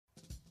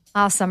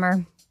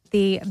Summer,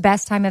 the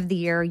best time of the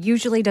year,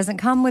 usually doesn't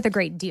come with a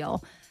great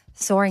deal.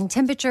 Soaring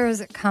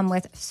temperatures come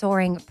with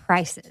soaring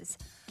prices.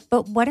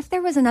 But what if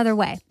there was another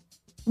way?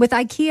 With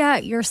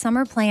IKEA, your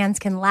summer plans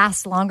can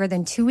last longer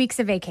than 2 weeks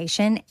of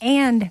vacation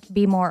and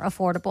be more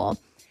affordable.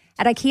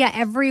 At IKEA,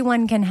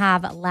 everyone can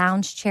have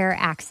lounge chair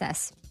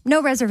access.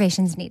 No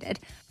reservations needed.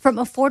 From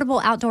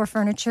affordable outdoor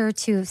furniture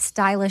to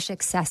stylish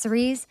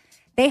accessories,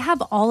 they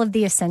have all of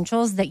the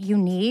essentials that you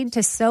need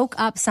to soak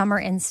up summer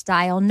in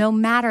style, no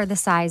matter the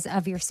size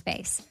of your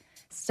space.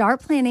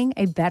 Start planning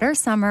a better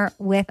summer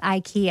with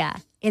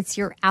IKEA. It's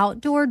your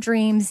outdoor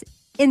dreams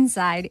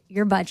inside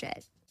your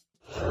budget.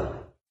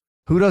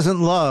 Who doesn't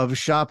love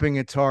shopping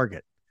at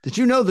Target? Did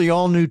you know the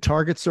all-new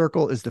Target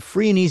Circle is the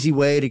free and easy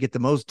way to get the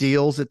most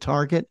deals at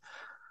Target?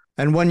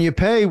 And when you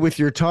pay with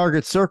your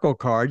Target Circle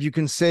card, you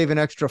can save an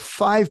extra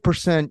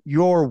 5%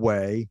 your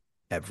way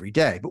every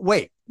day. But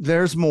wait,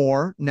 there's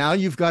more. Now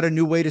you've got a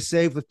new way to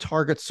save with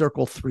Target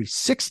Circle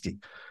 360.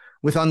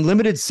 With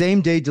unlimited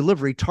same-day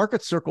delivery,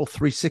 Target Circle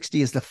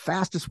 360 is the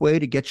fastest way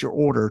to get your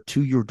order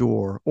to your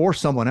door or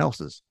someone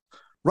else's.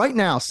 Right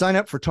now, sign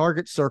up for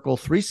Target Circle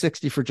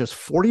 360 for just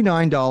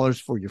 $49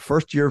 for your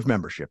first year of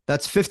membership.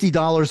 That's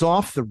 $50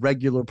 off the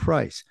regular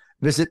price.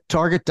 Visit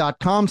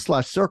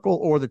target.com/circle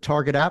or the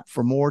Target app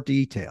for more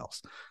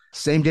details.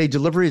 Same-day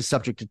delivery is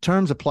subject to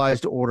terms,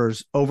 applies to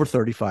orders over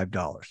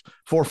 $35.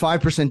 For a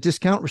 5%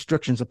 discount,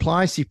 restrictions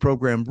apply. See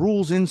program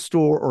rules in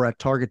store or at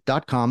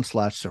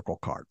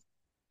target.com/circlecard.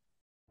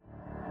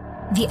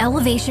 The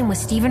Elevation with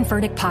Stephen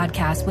Furtick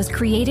podcast was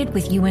created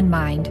with you in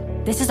mind.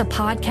 This is a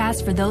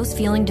podcast for those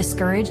feeling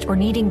discouraged or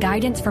needing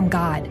guidance from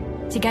God.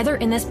 Together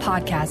in this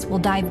podcast, we'll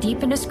dive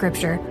deep into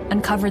Scripture,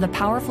 uncover the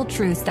powerful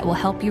truths that will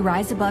help you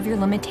rise above your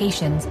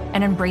limitations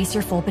and embrace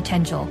your full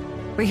potential.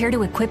 We're here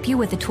to equip you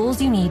with the tools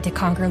you need to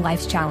conquer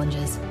life's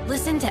challenges.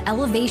 Listen to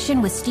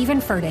Elevation with Stephen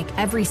Furtick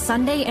every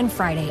Sunday and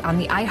Friday on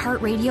the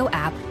iHeartRadio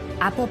app,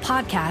 Apple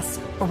Podcasts,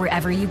 or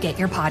wherever you get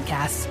your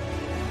podcasts.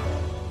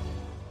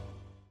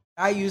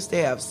 I used to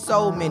have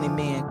so many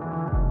men.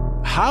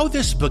 How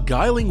this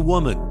beguiling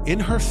woman in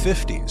her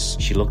 50s,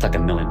 she looked like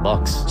 $1 million,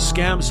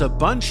 scams a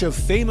bunch of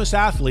famous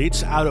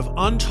athletes out of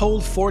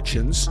untold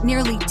fortunes.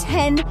 Nearly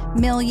 $10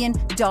 million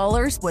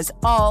was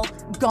all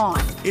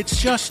gone. It's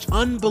just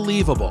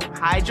unbelievable.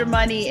 Hide your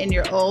money in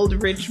your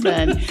old rich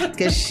man,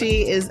 because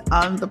she is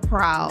on the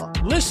prowl.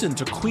 Listen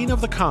to Queen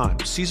of the Con,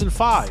 Season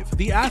 5,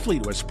 The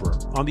Athlete Whisperer,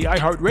 on the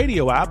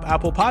iHeartRadio app,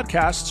 Apple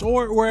Podcasts,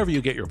 or wherever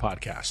you get your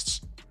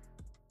podcasts.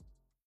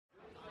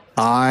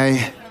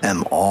 I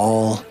am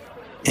all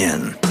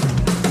in.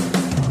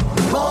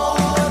 More.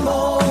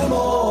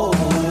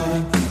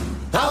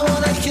 I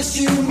wanna kiss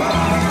you more.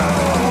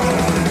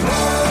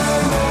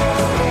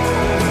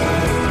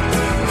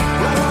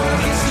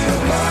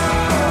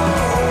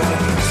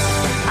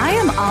 I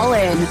am all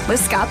in with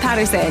Scott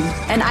Patterson,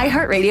 an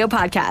iHeartRadio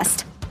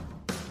podcast.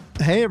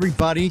 Hey,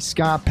 everybody.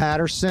 Scott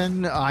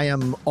Patterson. I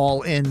am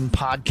all in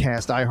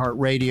podcast,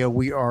 iHeartRadio.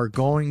 We are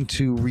going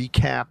to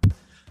recap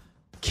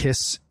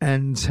Kiss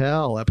and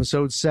Tell,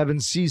 Episode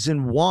 7,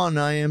 Season 1.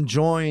 I am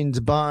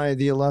joined by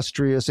the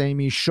illustrious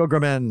Amy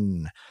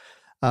Sugarman.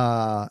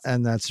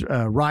 And that's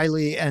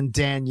Riley and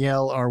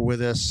Danielle are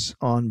with us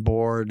on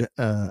board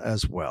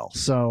as well.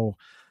 So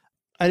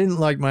I didn't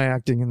like my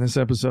acting in this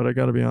episode. I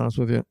got to be honest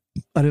with you.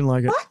 I didn't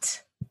like it.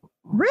 What?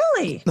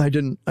 Really? I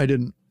didn't.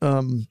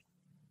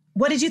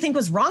 What did you think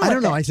was wrong with it? I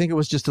don't know. I think it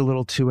was just a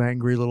little too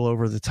angry, a little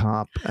over the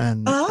top.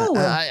 And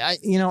I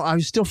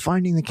was still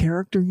finding the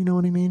character, you know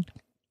what I mean?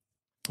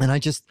 And I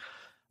just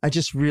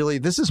really,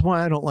 this is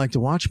why I don't like to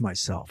watch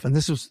myself. And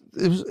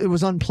it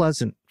was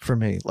unpleasant for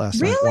me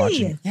last night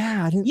watching.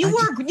 Yeah, You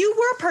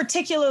were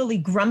particularly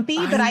grumpy,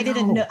 but I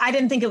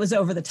didn't think it was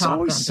over the top. There's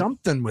always grumpy.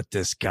 something with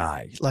this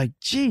guy. Like,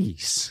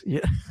 geez. Yeah.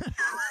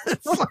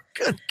 Oh,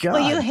 good God.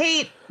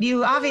 Well,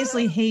 you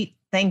obviously hate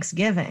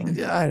Thanksgiving.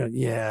 I don't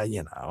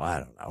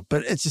know.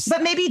 But it's just.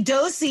 But maybe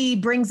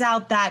Dosey brings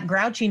out that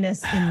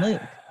grouchiness in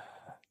Luke.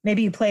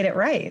 Maybe you played it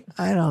right.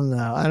 I don't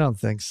know. I don't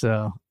think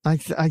so. I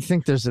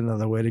think there's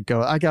another way to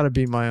go. I got to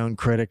be my own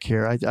critic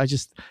here.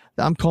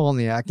 I'm calling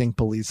the acting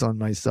police on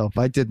myself.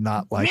 I did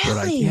not like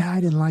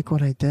I didn't like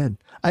what I did.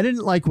 I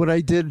didn't like what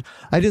I did.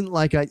 I didn't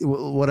like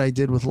what I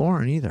did with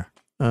Lauren either.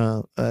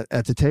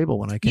 At the table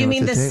when I came. You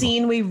mean the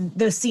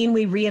table. scene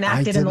we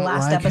reenacted in the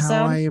last episode?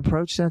 How I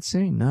approached that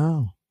scene.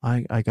 No,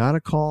 I got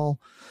to call.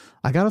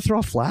 I got to throw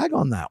a flag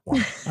on that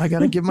one. I got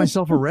to give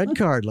myself a red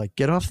card. Like,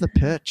 get off the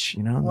pitch.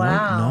 You know?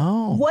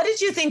 Wow. No. What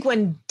did you think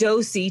when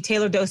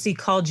Taylor Dosey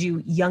called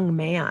you young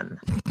man?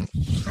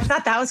 I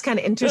thought that was kind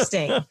of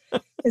interesting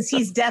because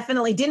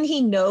didn't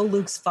he know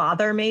Luke's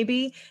father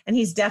maybe? And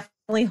he's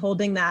definitely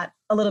holding that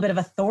a little bit of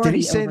authority. Did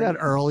he say that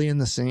early in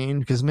the scene?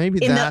 Because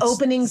maybe in the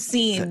opening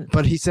scene.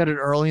 But he said it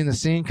early in the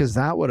scene because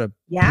that would have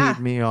peed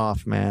me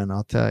off, man.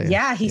 I'll tell you.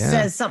 Yeah, he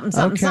says something,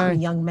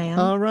 young man.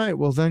 All right.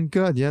 Well, then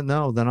good. Yeah,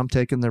 no, then I'm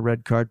taking the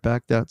red card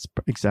back. That's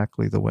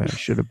exactly the way I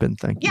should have been.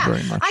 Thank you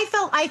very much.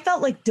 I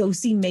felt like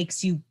Dosey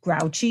makes you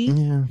grouchy.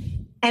 Yeah.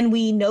 And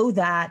we know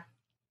that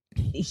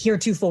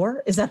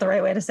heretofore. Is that the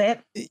right way to say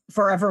it?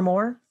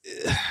 Forevermore.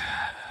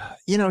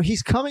 You know,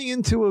 he's coming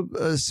into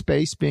a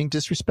space being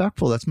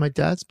disrespectful. That's my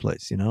dad's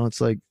place. You know,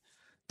 it's like,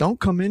 don't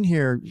come in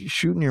here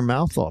shooting your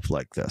mouth off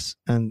like this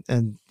and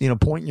you know,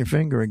 pointing your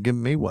finger and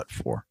giving me what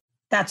for.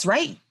 That's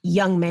right,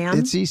 young man.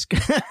 It's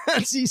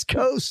East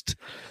Coast.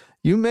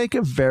 You make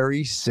a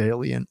very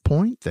salient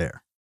point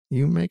there.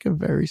 You make a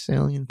very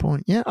salient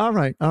point. Yeah, all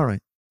right.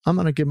 I'm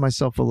going to give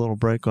myself a little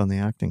break on the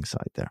acting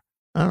side there.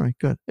 All right,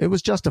 good. It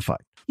was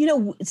justified. You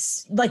know,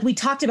 it's like we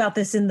talked about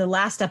this in the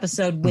last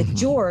episode with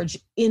George,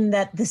 in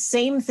that the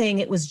same thing,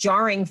 it was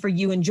jarring for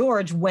you and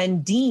George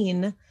when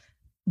Dean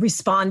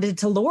responded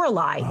to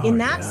Lorelai in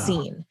that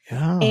scene.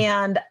 Yeah.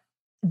 And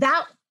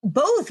that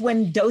both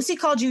when Dosey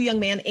called you young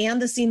man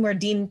and the scene where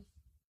Dean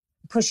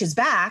pushes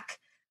back,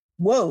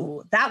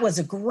 whoa, that was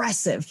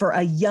aggressive for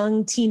a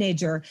young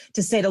teenager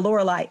to say to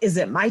Lorelai, is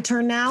it my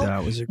turn now?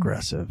 That was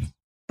aggressive.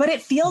 But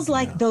it feels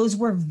like those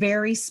were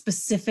very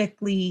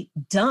specifically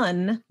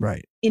done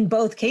in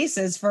both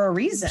cases for a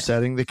reason.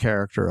 Setting the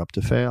character up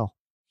to fail.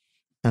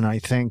 And I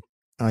think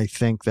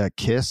that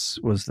kiss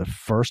was the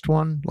first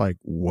one. Like,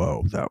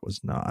 whoa, that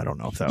was not, I don't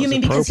know if that was appropriate. You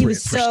mean because he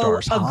was so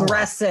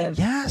aggressive?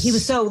 Yes. He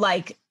was so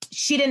like,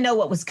 she didn't know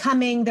what was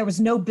coming. There was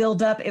no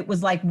buildup. It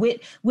was like,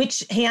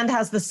 which hand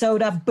has the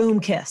soda?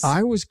 Boom, kiss.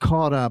 I was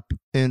caught up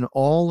in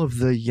all of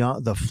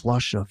the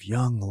flush of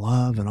young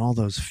love and all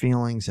those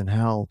feelings and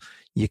how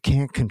you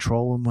can't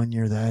control them when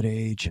you're that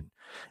age.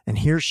 And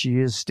here she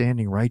is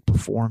standing right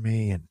before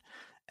me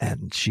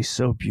and she's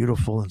so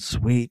beautiful and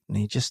sweet.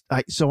 And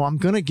so I'm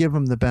going to give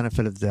him the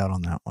benefit of the doubt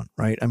on that one,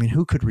 right? I mean,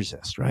 who could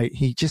resist, right?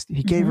 He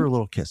gave her a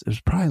little kiss. It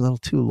was probably a little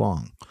too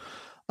long.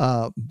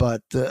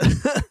 But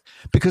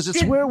because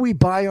it's where we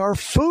buy our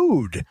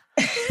food.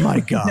 My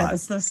God.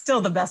 That's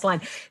still the best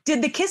line.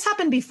 Did the kiss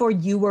happen before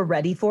you were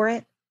ready for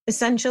it,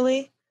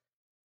 essentially?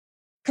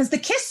 Because the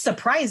kiss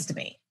surprised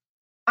me.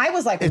 I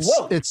was like,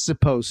 whoa. It's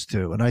supposed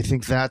to. And I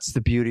think that's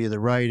the beauty of the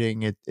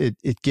writing.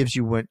 It gives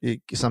you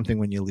something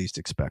when you least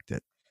expect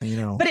it. You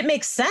know, but it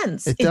makes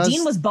sense. If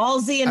Dean was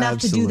ballsy enough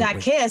to do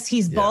that kiss,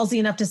 he's ballsy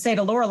enough to say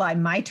to Lorelai,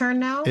 my turn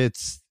now.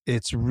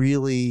 It's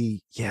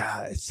really,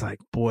 it's like,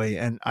 boy.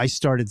 And I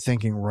started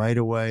thinking right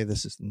away,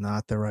 this is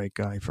not the right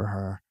guy for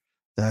her.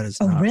 That is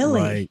not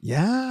really? Right.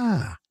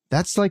 Yeah.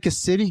 That's like a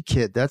city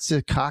kid. That's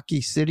a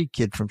cocky city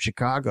kid from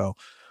Chicago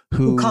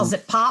who calls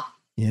it pop.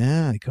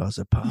 Yeah, he calls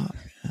it pop.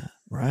 Yeah,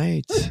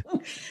 right.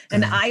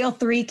 An aisle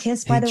 3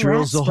 kiss by the rat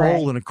drills a spray.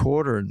 hole in a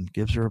quarter and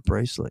gives her a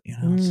bracelet. You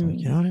know, it's like,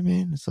 you know what I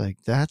mean? It's like,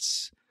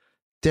 that's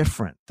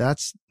different.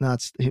 That's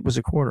not, it was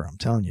a quarter. I'm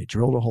telling you,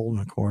 drilled a hole in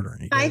a quarter.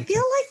 And I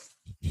feel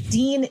like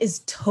Dean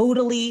is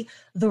totally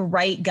the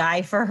right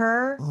guy for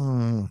her,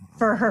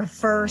 for her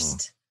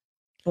first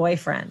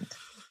boyfriend.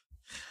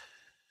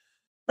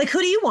 Like, who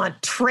do you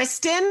want?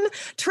 Tristan?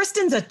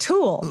 Tristan's a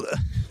tool.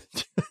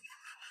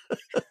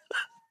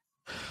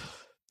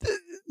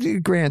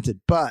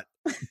 Granted, but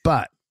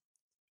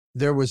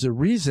there was a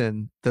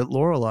reason that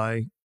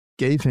Lorelai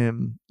gave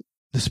him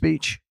the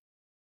speech.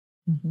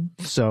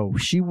 Mm-hmm. So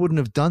she wouldn't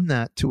have done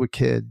that to a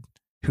kid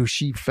who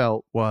she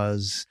felt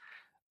was,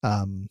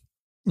 a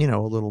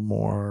little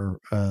more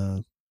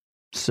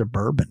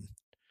suburban,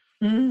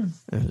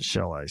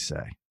 shall I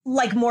say.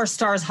 Like more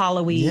Stars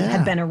Hollowy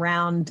had been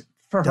around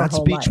for her that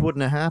whole speech life.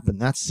 Wouldn't have happened.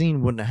 That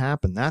scene wouldn't have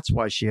happened. That's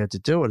why she had to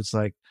do it. It's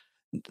like,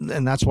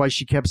 and that's why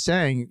she kept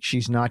saying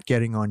she's not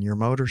getting on your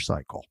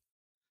motorcycle.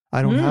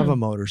 I don't have a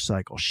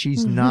motorcycle.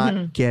 She's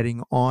not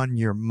getting on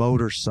your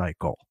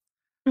motorcycle.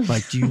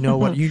 Like, do you know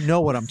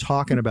what I'm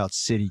talking about,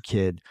 city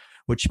kid?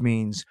 Which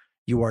means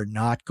you are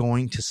not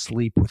going to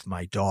sleep with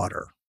my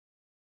daughter.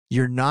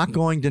 You're not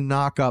going to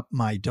knock up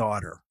my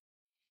daughter,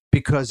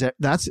 because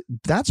that's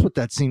what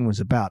that scene was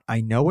about. I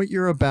know what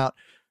you're about.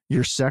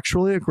 You're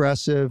sexually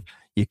aggressive.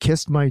 You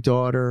kissed my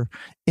daughter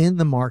in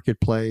the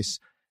marketplace.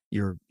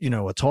 You're,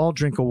 a tall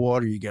drink of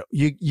water.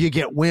 You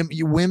get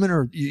women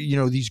are,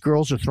 these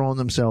girls are throwing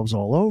themselves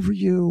all over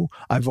you.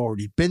 I've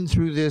already been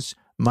through this.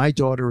 My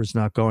daughter is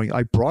not going.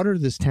 I brought her to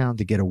this town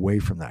to get away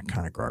from that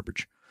kind of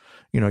garbage.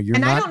 You're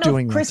not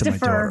doing that to my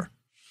daughter.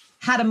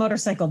 Had a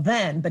motorcycle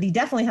then, but he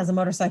definitely has a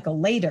motorcycle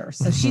later.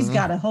 So she's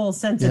got a whole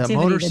sensitivity. Yeah,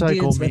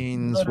 motorcycle to dudes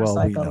means, with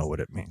well, we know what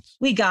it means.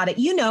 We got it.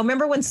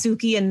 Remember when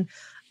Suki and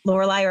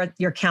Lorelai are at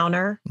your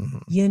counter? Mm-hmm.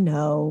 You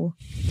know.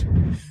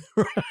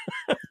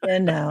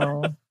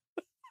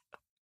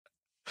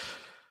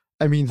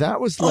 I mean,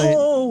 that was like.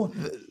 Oh,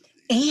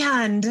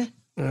 and.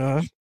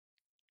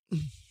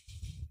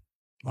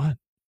 What?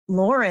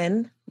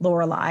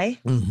 Lorelai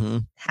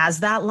has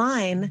that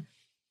line.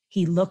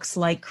 He looks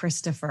like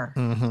Christopher.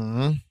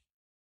 Mm-hmm.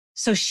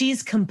 So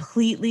she's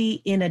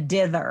completely in a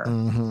dither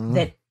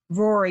that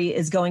Rory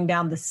is going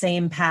down the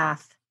same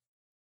path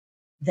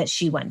that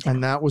she went down.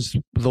 And that was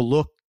the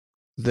look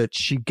that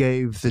she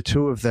gave the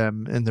two of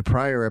them in the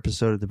prior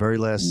episode, at the very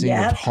last scene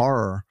of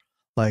horror.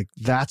 Like,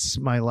 that's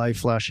my life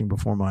flashing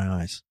before my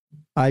eyes.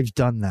 I've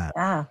done that.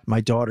 Yeah.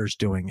 My daughter's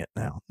doing it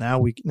now. Now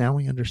we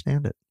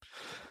understand it.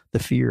 The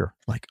fear,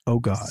 like, oh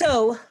God.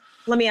 So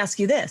Let me ask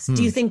you this.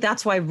 Do you think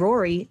that's why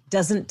Rory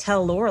doesn't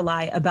tell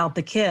Lorelai about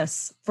the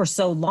kiss for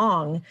so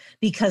long?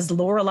 Because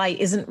Lorelai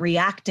isn't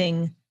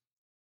reacting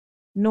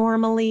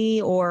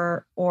normally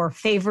or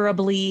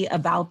favorably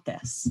about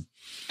this?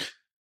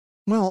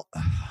 Well,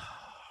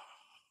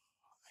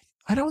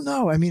 I don't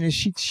know. I mean,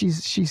 she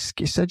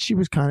said she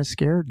was kind of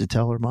scared to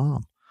tell her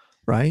mom,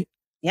 right?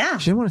 Yeah.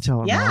 She didn't want to tell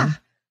her mom.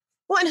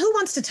 Well, and who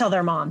wants to tell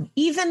their mom?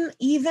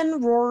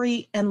 Even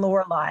Rory and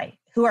Lorelai,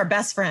 who are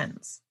best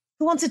friends.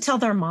 Who wants to tell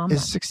their mom?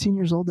 Is 16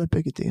 years old that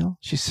big a deal?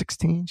 She's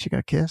 16. She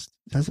got kissed.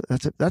 I guess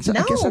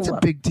that's a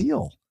big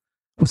deal.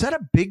 Was that a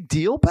big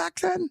deal back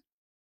then?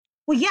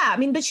 Well, yeah. I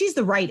mean, but she's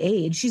the right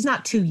age. She's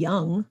not too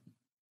young.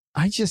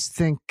 I just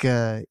think,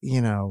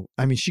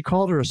 she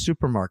called her a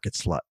supermarket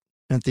slut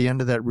at the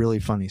end of that really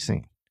funny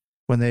scene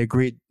when they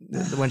agreed,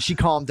 when she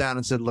calmed down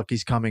and said, look,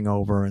 he's coming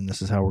over and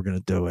this is how we're going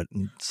to do it.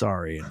 And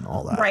sorry and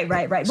all that.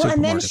 Right. Well,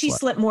 and then she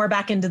slipped more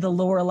back into the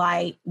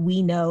Lorelai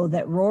we know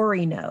that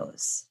Rory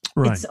knows.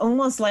 Right. It's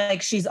almost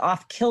like she's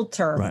off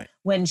kilter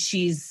when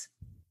she's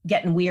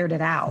getting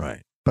weirded out.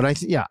 Right. But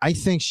I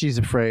think she's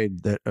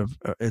afraid that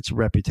it's a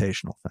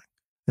reputational thing.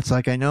 It's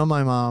like, I know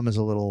my mom is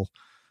a little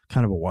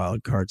kind of a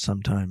wild card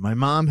sometime. My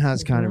mom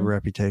has kind of a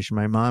reputation.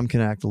 My mom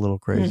can act a little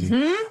crazy.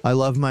 I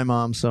love my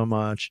mom so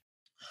much.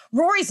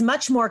 Rory's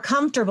much more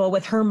comfortable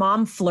with her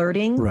mom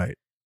flirting. Right.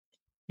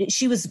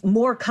 She was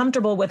more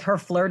comfortable with her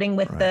flirting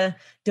with the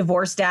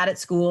divorced dad at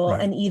school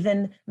and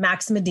even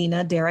Max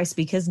Medina, dare I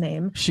speak his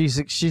name. She's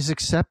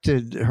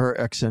accepted her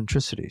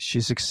eccentricities.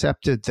 She's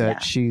accepted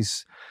that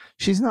she's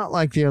not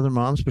like the other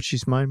moms, but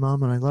she's my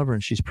mom and I love her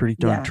and she's pretty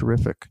darn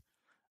terrific.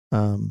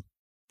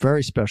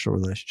 Very special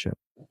relationship.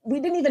 We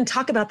didn't even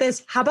talk about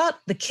this. How about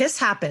the kiss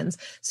happens?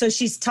 So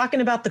she's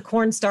talking about the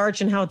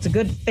cornstarch and how it's a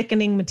good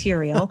thickening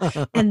material.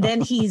 And then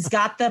he's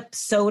got the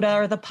soda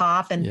or the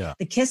pop and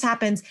the kiss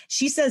happens.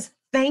 She says,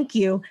 thank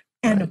you.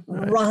 And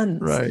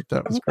runs. Right.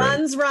 That was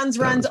great.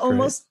 Runs,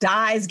 almost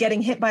dies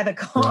getting hit by the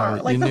car.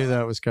 Right. You knew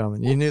that was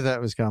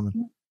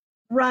coming.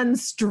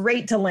 Runs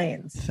straight to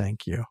Lane's.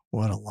 Thank you.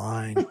 What a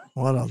line.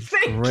 What a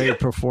great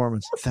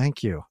performance.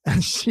 Thank you.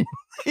 And she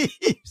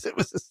leaves. It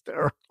was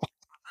hysterical.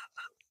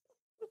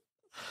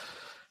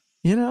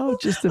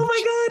 Just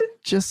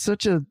just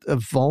such a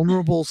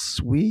vulnerable,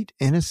 sweet,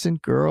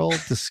 innocent girl.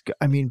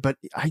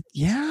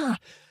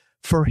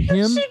 For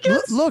him,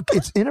 look,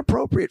 it's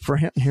inappropriate for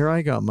him. Here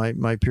I go.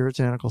 My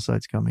puritanical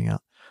side's coming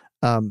out.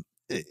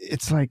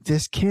 It's like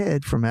this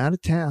kid from out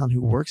of town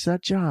who works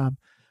that job,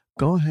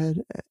 go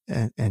ahead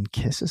and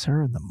kisses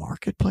her in the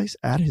marketplace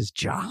at his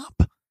job.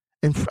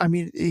 And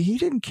he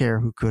didn't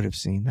care who could have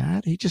seen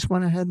that. He just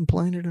went ahead and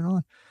planted it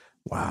on.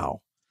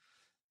 Wow.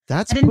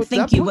 I didn't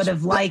think you would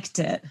have liked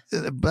it.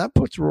 That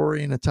puts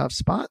Rory in a tough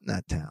spot in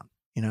that town.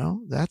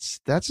 That's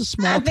a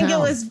small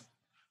town.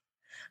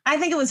 I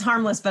think it was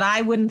harmless, but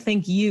I wouldn't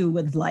think you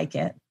would like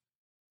it.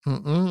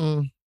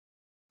 I'm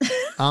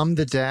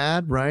the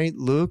dad, right?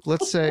 Luke, no.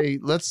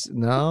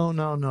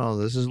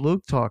 This is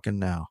Luke talking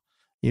now.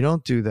 You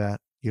don't do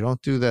that. You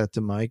don't do that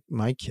to my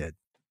kid.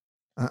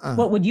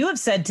 What would you have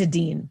said to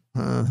Dean?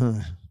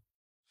 I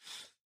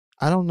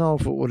don't know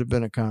if it would have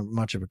been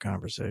much of a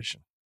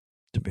conversation,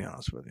 to be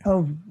honest with you.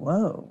 Oh,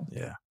 whoa.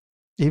 Yeah.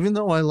 Even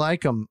though I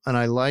like him and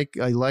I like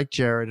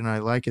Jared and I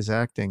like his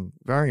acting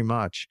very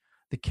much,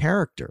 the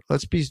character,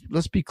 let's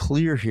be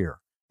clear here.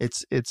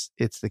 It's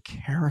the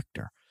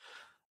character.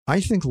 I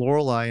think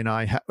Lorelai and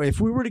I, if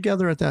we were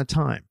together at that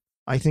time,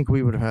 I think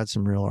we would have had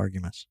some real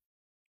arguments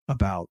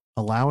about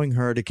allowing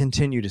her to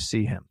continue to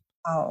see him.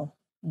 Oh,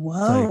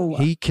 whoa.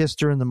 Like, he kissed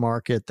her in the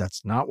market.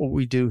 That's not what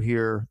we do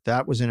here.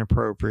 That was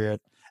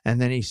inappropriate. And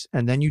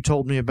then you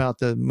told me about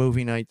the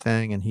movie night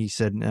thing, and he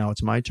said, "Now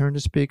it's my turn to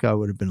speak." I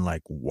would have been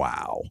like,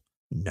 "Wow,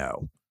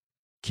 no,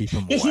 keep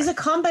him away." He's a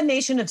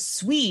combination of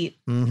sweet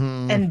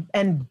and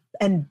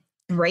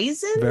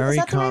brazen. Very Is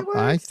that the right word?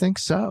 I think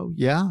so.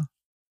 Yeah,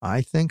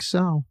 I think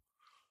so.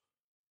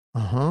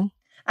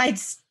 I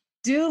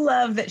do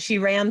love that she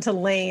ran to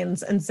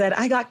Lane's and said,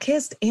 "I got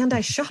kissed and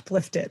I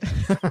shoplifted."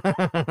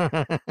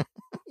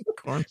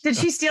 Did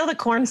she steal the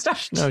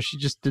cornstarch? No, she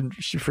just didn't.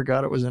 She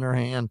forgot it was in her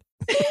hand.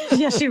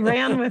 Yeah, she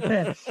ran with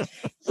it.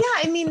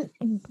 Yeah,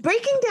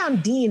 breaking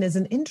down Dean is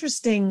an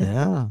interesting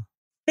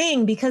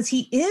thing because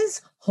he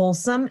is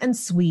wholesome and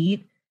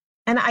sweet,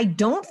 and I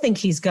don't think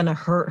he's going to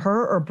hurt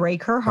her or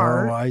break her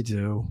heart. Oh, I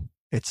do.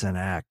 It's an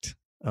act.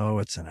 Oh,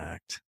 it's an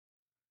act.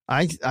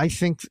 I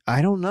think,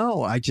 I don't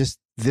know.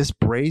 This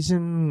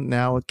brazen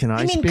now. Can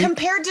I speak?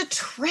 Compared to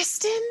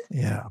Tristan?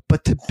 Yeah,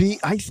 but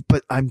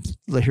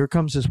here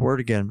comes this word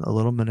again, a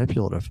little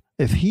manipulative.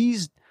 If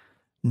he's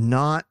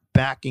not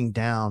backing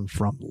down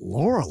from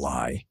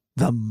Lorelai,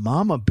 the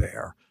mama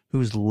bear,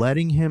 who's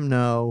letting him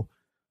know,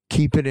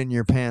 keep it in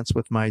your pants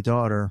with my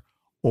daughter,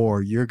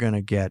 or you're going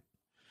to get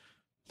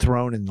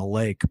thrown in the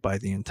lake by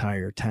the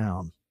entire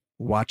town.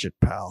 Watch it,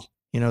 pal.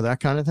 That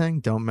kind of thing.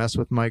 Don't mess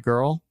with my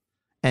girl.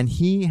 And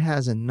he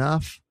has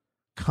enough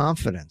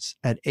confidence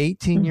at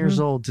 18 years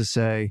old to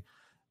say,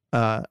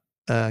 can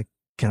I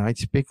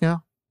speak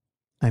now?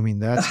 I mean,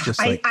 that's just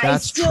like,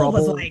 that's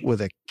trouble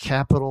with a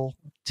capital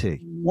T.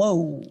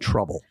 Whoa.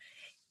 Trouble.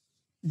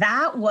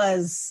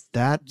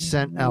 That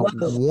sent out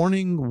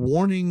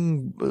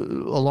warning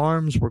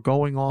alarms were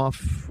going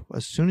off.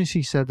 As soon as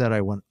he said that, I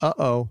went,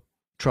 uh-oh,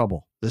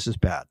 trouble. This is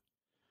bad.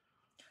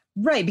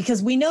 Right,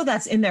 because we know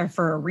that's in there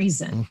for a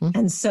reason. Mm-hmm.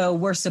 And so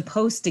we're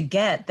supposed to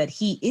get that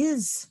he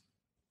is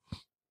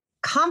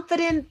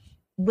confident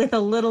with a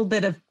little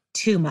bit of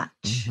too much.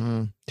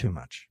 Mm-hmm. Too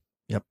much.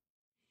 Yep.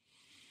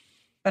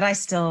 But I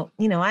still,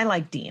 I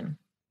like Dean.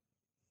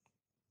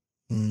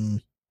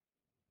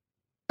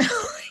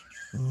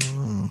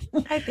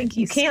 I think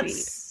he's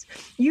sweet.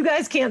 You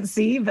guys can't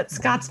see, but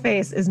Scott's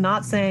face is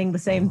not saying the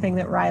same thing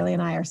that Riley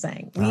and I are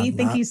saying. We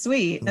think he's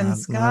sweet, and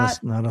Scott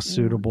not a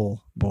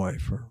suitable boy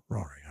for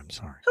Rory. I'm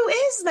sorry. Who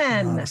is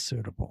then? Not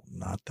suitable.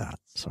 Not that.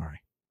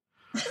 Sorry.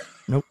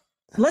 Nope.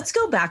 Let's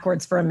go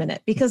backwards for a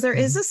minute, because there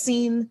is a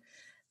scene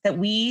that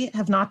we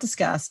have not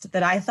discussed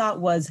that I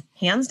thought was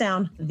hands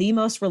down the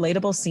most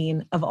relatable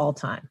scene of all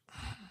time,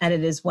 and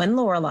it is when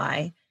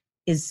Lorelai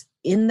is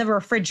in the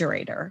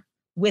refrigerator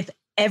with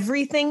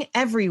everything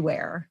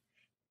everywhere,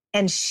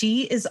 and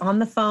she is on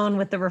the phone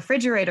with the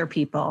refrigerator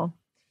people.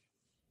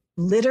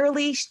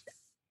 Literally,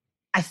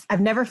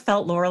 I've never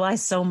felt Lorelai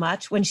so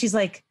much when she's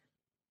like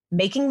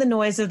making the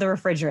noise of the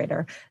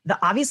refrigerator.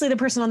 Obviously the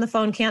person on the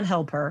phone can't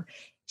help her.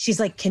 She's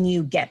like, can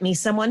you get me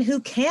someone who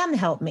can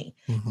help me?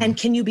 Mm-hmm. And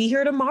can you be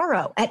here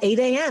tomorrow at 8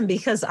 a.m.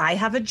 because I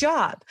have a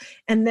job?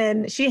 And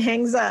then she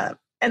hangs up.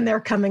 And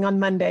they're coming on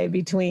Monday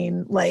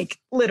between like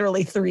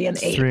literally 3 and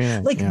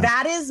 8.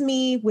 That is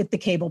me with the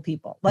cable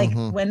people. Like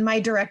when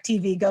my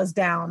DirecTV goes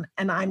down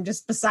and I'm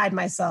just beside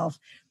myself.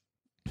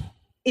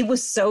 It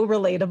was so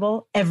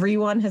relatable.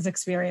 Everyone has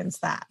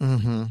experienced that.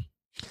 Mm-hmm.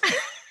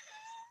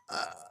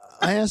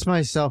 I asked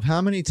myself, how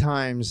many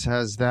times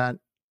has that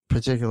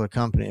particular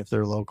company, if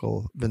they're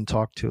local, been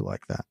talked to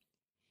like that?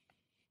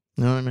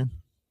 You know what I mean?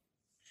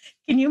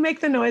 Can you make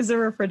the noise the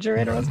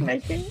refrigerator was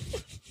making?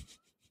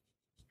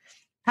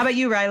 How about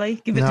you,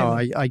 Riley? Give it to me.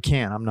 No, I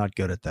can't. I'm not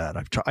good at that.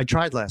 I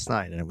tried last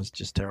night and it was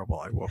just terrible.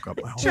 I woke up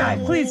my whole Try,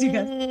 please, you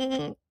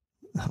guys.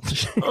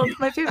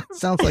 My favorite.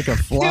 Sounds like a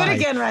fly. Do it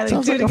again, Riley.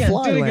 Sounds Do like it again. a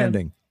fly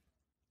landing.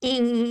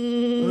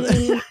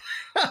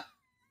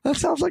 That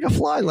sounds like a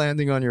fly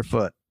landing on your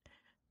foot.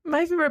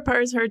 My favorite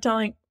part is her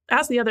telling,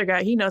 ask the other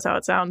guy. He knows how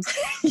it sounds.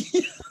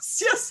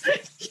 yes.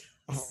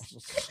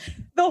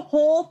 The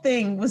whole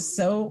thing was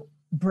so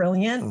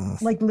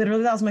brilliant. Like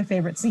literally, that was my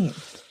favorite scene.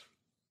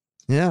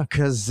 Yeah,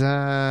 because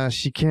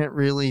she can't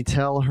really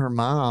tell her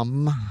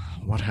mom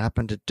what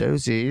happened to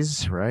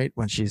Dosie's, right?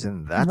 When she's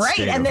in that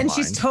state and then of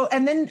mind.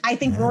 and then I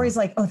think Rory's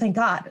like, oh, thank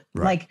God.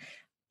 Right. Like,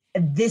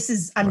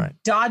 I'm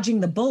dodging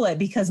the bullet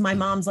because my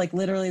mom's like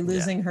literally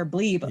losing her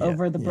bleep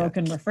over the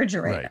broken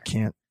refrigerator.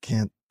 Right.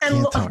 Can't.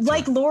 And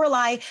like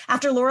Lorelai,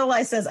 after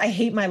Lorelai says, I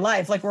hate my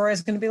life, like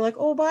Rory's going to be like,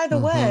 oh, by the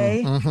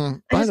way,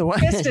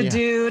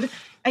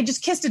 I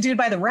just kissed a dude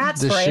by the rat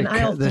spray in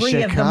aisle 3 of the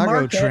Chicago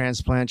market.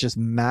 Transplant just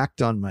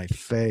macked on my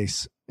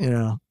face.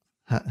 Have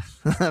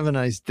a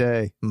nice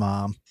day,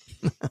 Mom.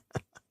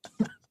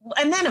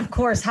 And then, of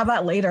course, how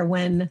about later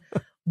when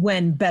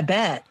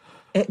Babette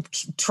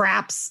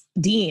traps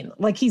Dean?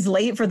 Like he's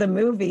late for the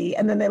movie,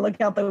 and then they look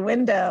out the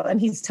window,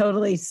 and he's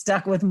totally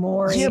stuck with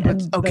Maury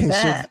and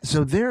Babette.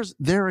 So there's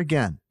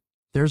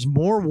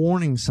more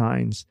warning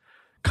signs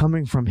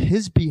coming from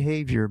his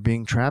behavior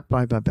being trapped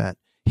by Babette.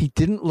 He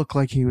didn't look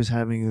like he was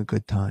having a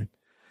good time.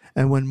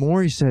 And when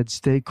Maury said,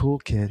 stay cool,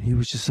 kid, he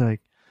was just like,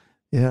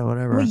 yeah,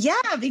 whatever. Well,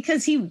 yeah,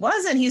 because he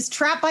wasn't. He's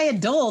trapped by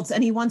adults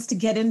and he wants to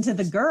get into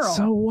the girl.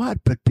 So what?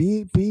 But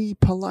be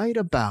polite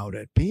about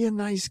it. Be a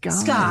nice guy.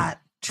 Scott,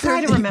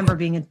 try to remember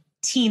being a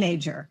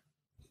teenager.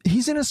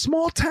 He's in a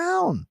small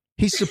town.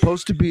 He's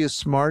supposed to be a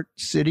smart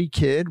city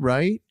kid,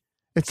 right?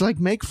 It's like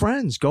make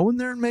friends. Go in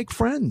there and make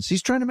friends.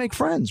 He's trying to make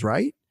friends,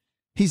 right?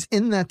 He's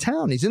in that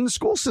town. He's in the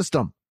school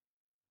system.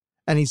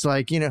 And he's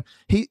like,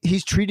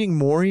 he's treating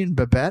Maury and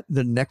Babette,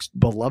 the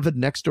beloved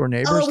next door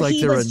neighbors, like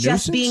they're a nuisance. He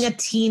was just being a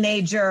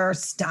teenager.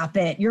 Stop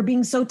it. You're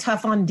being so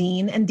tough on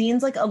Dean. And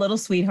Dean's like a little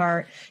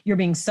sweetheart. You're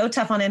being so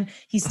tough on him.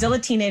 He's still a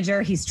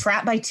teenager. He's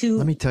trapped by two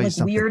Let me tell you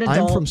something. Weird adults.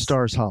 I'm from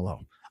Stars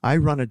Hollow. I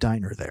run a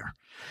diner there.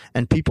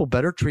 And people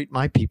better treat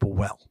my people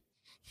well.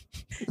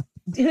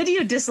 Who do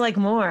you dislike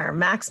more,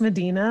 Max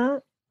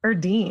Medina or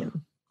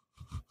Dean?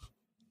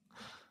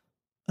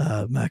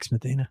 Max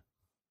Medina.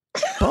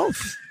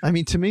 Both. I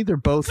mean, to me, they're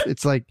both.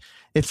 It's like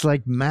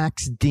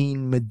Max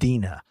Dean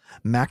Medina,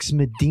 Max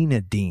Medina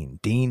Dean,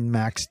 Dean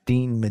Max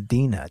Dean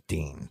Medina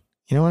Dean.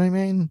 You know what I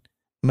mean?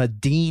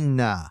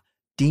 Medina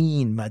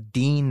Dean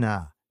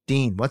Medina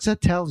Dean. What's that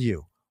tell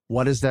you?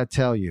 What does that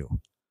tell you?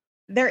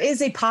 There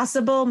is a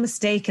possible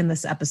mistake in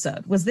this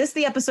episode. Was this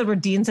the episode where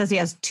Dean says he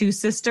has two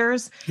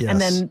sisters, and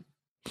then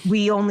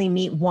we only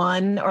meet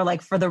one, or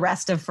like for the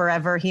rest of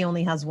forever, he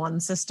only has one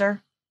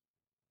sister?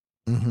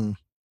 Mm-hmm.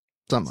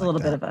 Something it's a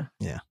little bit of a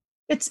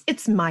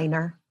It's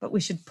minor, but we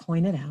should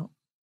point it out.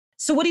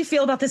 So what do you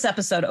feel about this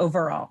episode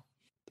overall?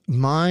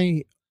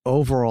 My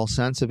overall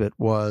sense of it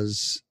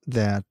was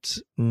that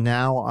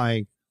now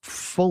I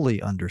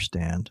fully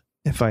understand,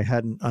 if I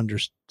hadn't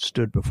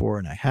understood before,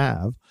 and I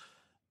have,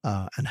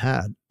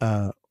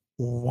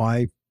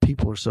 why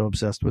people are so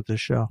obsessed with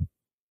this show.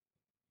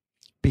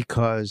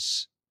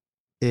 Because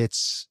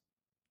it's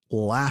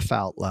laugh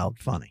out loud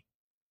funny.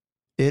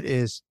 It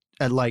is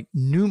at like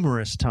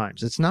numerous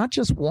times. It's not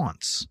just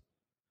once.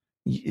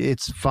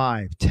 It's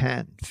 5,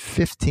 10,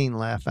 15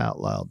 laugh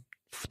out loud,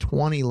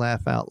 20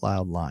 laugh out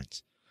loud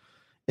lines.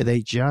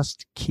 They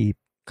just keep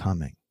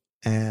coming.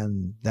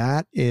 And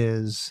that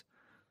is,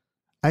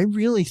 I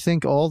really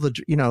think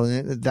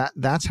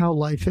that's how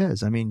life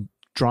is. I mean,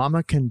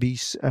 drama can be,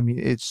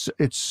 it's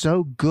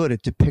so good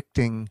at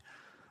depicting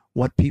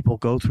what people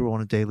go through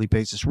on a daily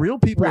basis. Real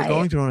people are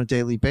going through on a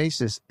daily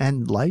basis,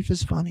 and life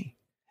is funny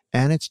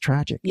and it's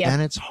tragic and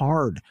it's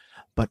hard.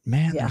 But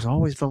man, there's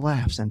always the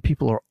laughs, and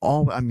people are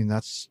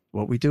that's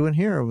what we do in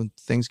here when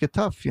things get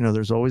tough.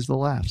 There's always the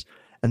laughs,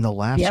 and the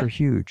laughs are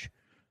huge,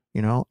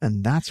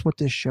 and that's what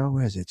this show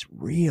is. It's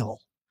real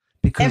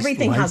because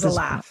everything has a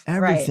laugh.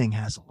 Everything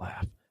has a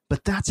laugh.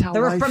 But that's how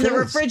life from is. The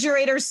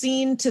refrigerator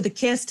scene to the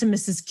kiss to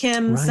Mrs.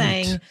 Kim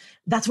saying,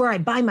 that's where I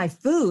buy my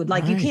food.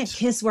 Like, you can't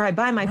kiss where I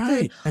buy my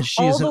food. And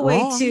she all isn't the way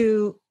wrong.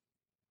 To,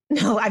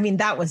 no, I mean,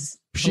 that was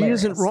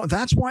hilarious. She isn't wrong.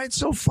 That's why it's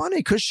so funny,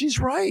 because she's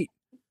right.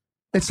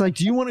 It's like,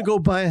 do you want to go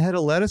buy a head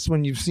of lettuce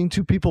when you've seen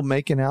two people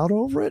making out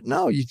over it?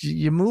 No,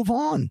 you move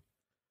on.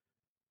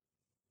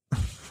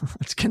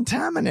 It's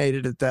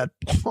contaminated at that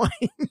point.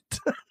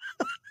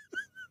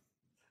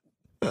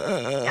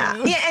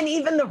 And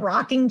even the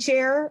rocking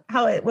chair,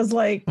 how it was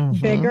like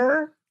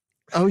bigger.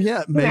 Oh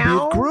yeah, maybe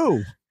it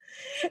grew.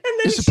 And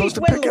then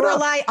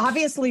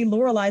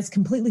Lorelai's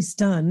completely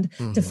stunned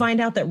to find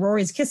out that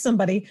Rory's kissed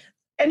somebody,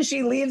 and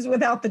she leaves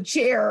without the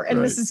chair. And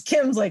Mrs.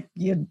 Kim's like,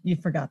 "You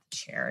forgot the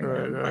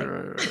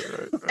chair."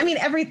 I mean,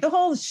 the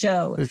whole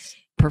show. It's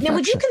perfection. Now,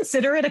 would you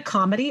consider it a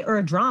comedy or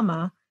a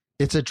drama?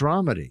 It's a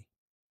dramedy.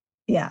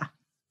 Yeah,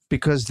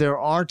 because there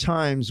are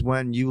times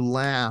when you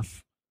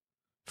laugh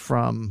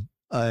from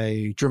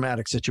a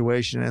dramatic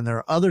situation, and there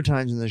are other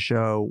times in the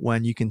show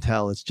when you can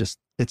tell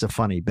it's a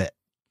funny bit,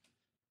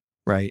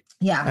 right?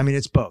 Yeah, I mean,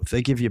 it's both.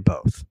 They give you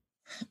both.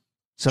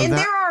 So and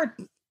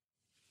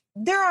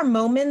there are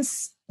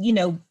moments,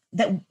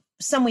 that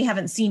some we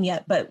haven't seen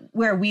yet, but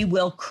where we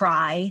will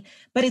cry.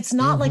 But it's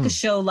not like a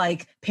show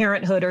like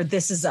Parenthood or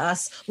This Is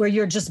Us, where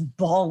you're just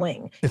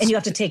bawling and you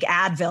have to take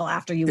Advil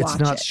after you watch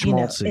it. It's not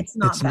schmaltzy. It's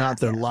not.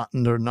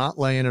 They're not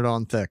laying it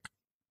on thick.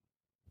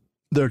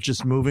 They're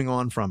just moving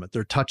on from it.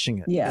 They're touching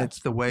it. Yeah. It's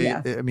the way,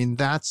 I mean,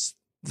 that's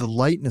the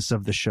lightness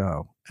of the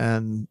show.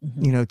 And,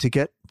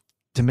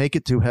 to make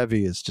it too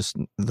heavy is just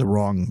the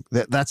wrong,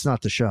 that's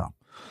not the show.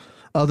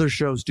 Other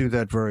shows do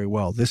that very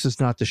well. This is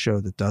not the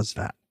show that does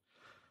that.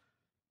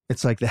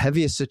 It's like the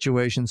heaviest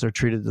situations are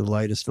treated the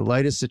lightest. The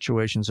lightest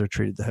situations are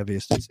treated the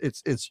heaviest.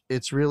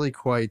 It's really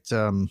quite,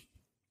 and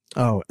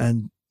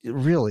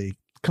really,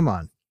 come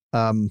on.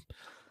 And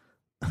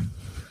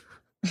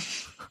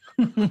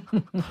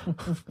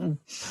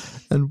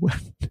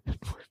when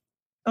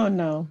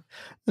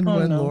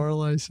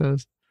Lorelai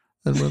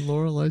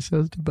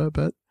says to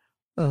Babette,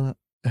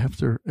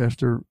 after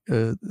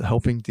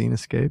helping Dean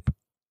escape,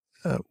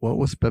 what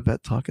was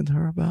Babette talking to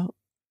her about?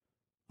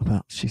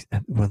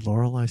 When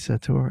Lorelai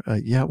said to her,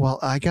 well,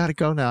 I gotta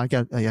go now. I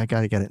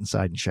gotta get it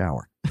inside and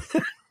shower.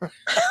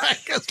 I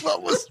guess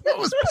what was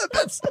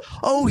Babette's?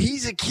 Oh,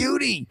 he's a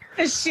cutie.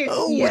 Because she's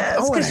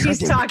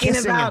talking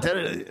about.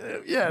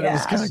 It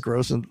was kind of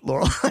gross. And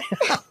Lorelai,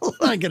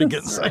 I gotta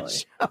get inside and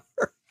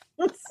shower.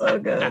 It's so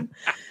good.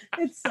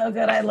 It's so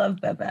good. I love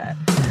Babette.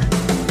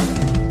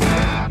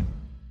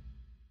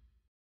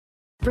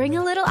 Bring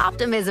a little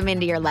optimism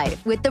into your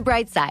life with The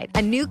Bright Side,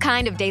 a new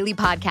kind of daily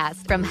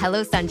podcast from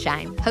Hello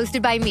Sunshine,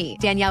 hosted by me,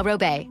 Danielle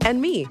Robay. And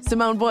me,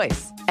 Simone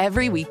Boyce.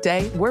 Every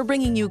weekday, we're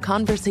bringing you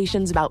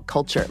conversations about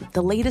culture,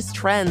 the latest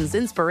trends,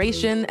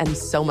 inspiration, and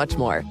so much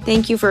more.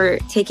 Thank you for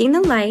taking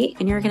the light,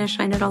 and you're going to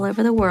shine it all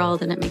over the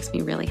world, and it makes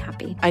me really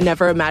happy. I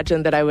never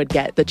imagined that I would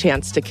get the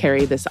chance to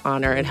carry this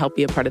honor and help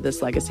be a part of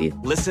this legacy.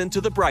 Listen to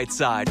The Bright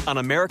Side on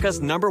America's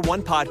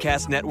 #1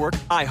 podcast network,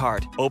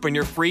 iHeart. Open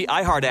your free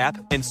iHeart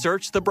app and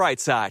search The Bright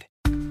Side.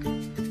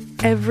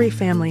 Every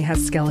family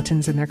has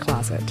skeletons in their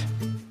closet.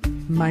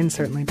 Mine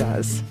certainly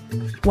does.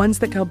 Ones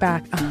that go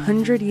back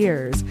 100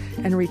 years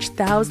and reach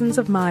thousands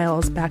of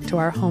miles back to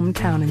our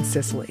hometown in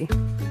Sicily.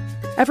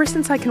 Ever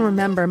since I can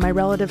remember, my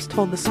relatives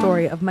told the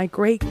story of my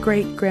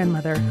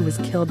great-great-grandmother who was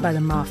killed by the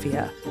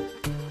mafia.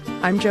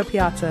 I'm Jo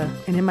Piazza,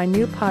 and in my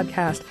new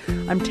podcast,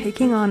 I'm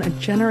taking on a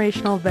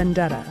generational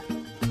vendetta,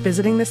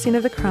 visiting the scene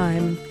of the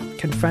crime,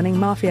 confronting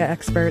mafia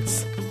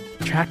experts,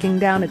 tracking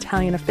down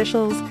Italian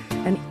officials,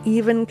 and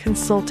even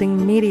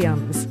consulting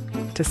mediums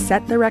to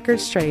set the record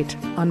straight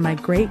on my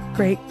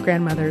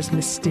great-great-grandmother's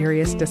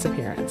mysterious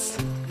disappearance.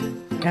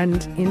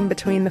 And in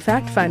between the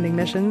fact-finding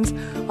missions,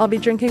 I'll be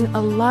drinking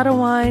a lot of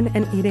wine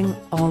and eating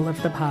all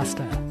of the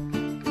pasta.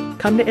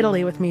 Come to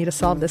Italy with me to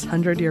solve this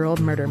 100-year-old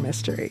murder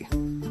mystery.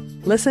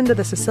 Listen to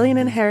The Sicilian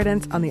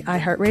Inheritance on the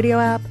iHeartRadio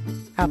app,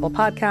 Apple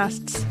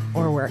Podcasts,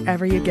 or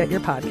wherever you get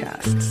your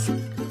podcasts.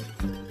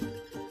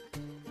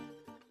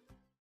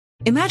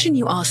 Imagine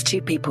you ask two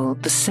people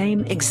the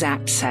same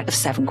exact set of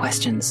 7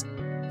 questions.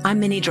 I'm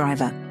Minnie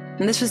Driver,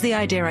 and this was the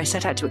idea I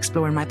set out to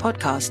explore in my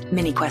podcast,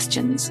 Minnie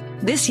Questions.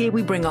 This year,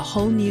 we bring a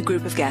whole new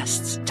group of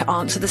guests to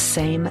answer the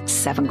same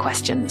 7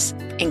 questions,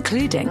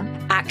 including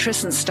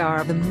actress and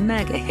star of the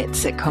mega-hit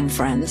sitcom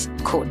Friends,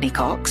 Courtney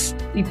Cox.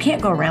 You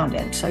can't go around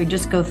it, so you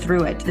just go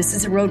through it. This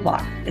is a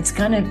roadblock. It's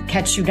going to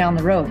catch you down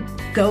the road.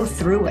 Go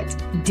through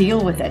it.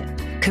 Deal with it.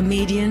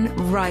 Comedian,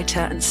 writer,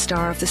 and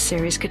star of the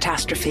series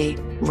Catastrophe,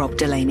 Rob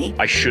Delaney.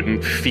 I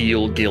shouldn't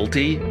feel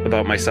guilty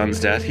about my son's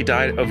death. He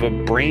died of a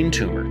brain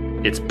tumor.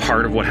 It's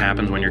part of what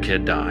happens when your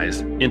kid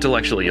dies.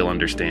 Intellectually, you'll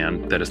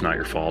understand that it's not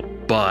your fault,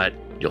 but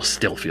you'll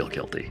still feel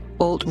guilty.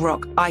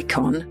 Alt-rock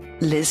icon,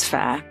 Liz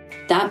Phair.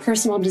 That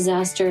personal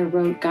disaster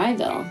wrote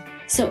Guyville.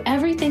 So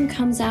everything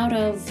comes out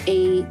of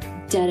a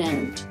dead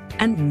end.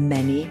 And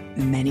many,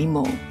 many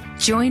more.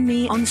 Join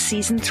me on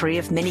Season 3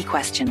 of Minnie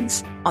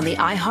Questions on the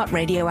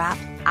iHeartRadio app,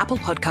 Apple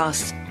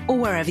Podcasts, or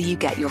wherever you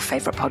get your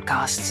favorite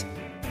podcasts.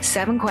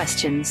 7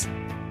 questions,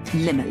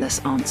 limitless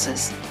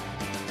answers.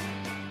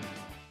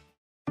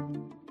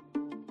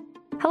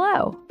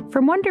 Hello.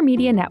 From Wonder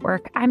Media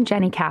Network, I'm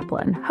Jenny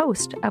Kaplan,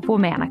 host of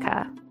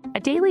Womanica, a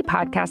daily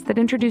podcast that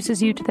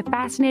introduces you to the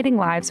fascinating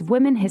lives of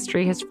women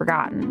history has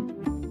forgotten.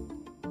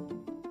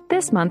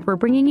 This month, we're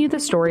bringing you the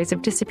stories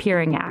of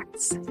disappearing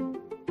acts.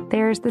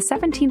 There's the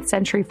 17th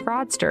century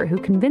fraudster who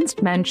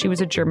convinced men she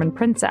was a German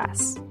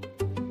princess.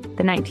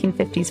 The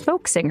 1950s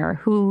folk singer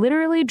who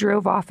literally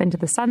drove off into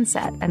the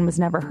sunset and was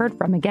never heard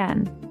from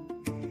again.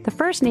 The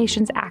First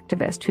Nations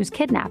activist whose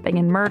kidnapping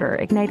and murder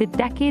ignited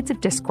decades of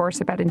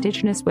discourse about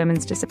Indigenous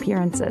women's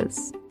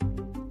disappearances.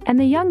 And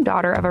the young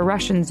daughter of a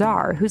Russian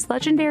czar whose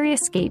legendary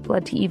escape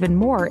led to even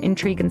more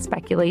intrigue and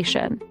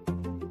speculation.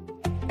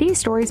 These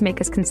stories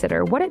make us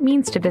consider what it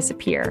means to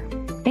disappear,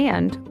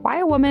 and why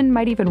a woman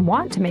might even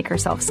want to make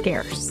herself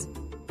scarce.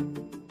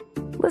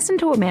 Listen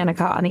to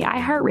Womanica on the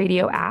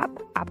iHeartRadio app,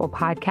 Apple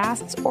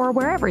Podcasts, or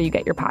wherever you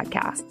get your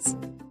podcasts.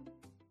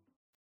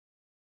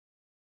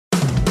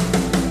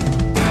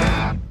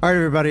 All right,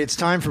 everybody, it's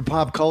time for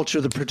Pop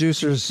Culture. The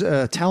producers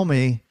tell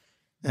me,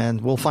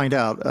 and we'll find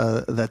out,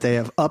 that they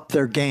have upped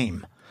their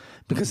game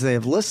because they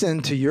have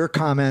listened to your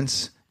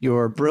comments,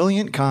 your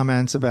brilliant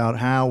comments about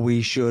how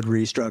we should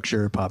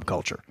restructure Pop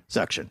Culture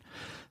section.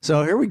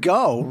 So here we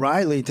go.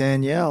 Riley,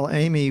 Danielle,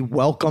 Amy,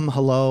 welcome.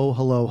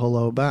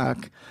 Hello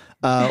back.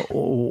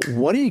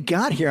 What do you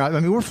got here? I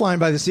mean, we're flying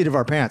by the seat of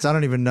our pants. I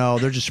don't even know.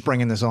 They're just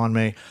springing this on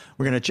me.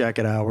 We're going to check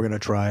it out. We're going to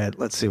try it.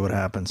 Let's see what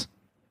happens.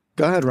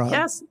 Go ahead, Riley.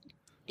 Yes.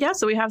 Yeah,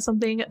 so we have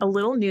something a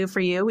little new for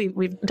you.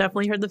 We've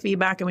definitely heard the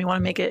feedback, and we want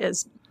to make it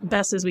as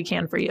best as we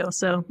can for you.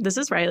 So this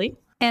is Riley.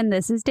 And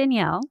this is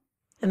Danielle.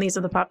 And these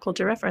are the pop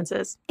culture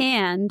references.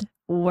 And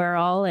we're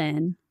all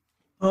in.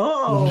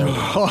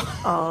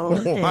 Oh. All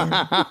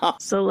in.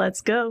 So let's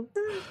go.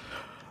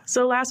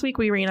 So last week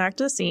we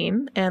reenacted a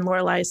scene, and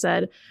Lorelai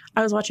said,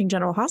 I was watching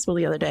General Hospital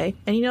the other day,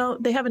 and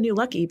they have a new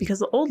Lucky because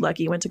the old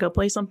Lucky went to go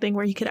play something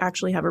where he could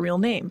actually have a real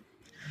name.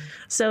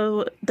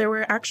 So there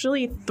were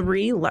actually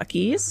 3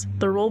 Luckies.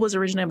 The role was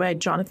originated by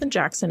Jonathan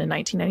Jackson in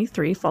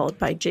 1993, followed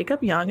by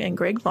Jacob Young and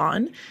Greg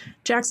Vaughn.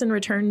 Jackson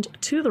returned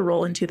to the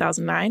role in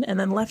 2009 and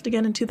then left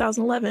again in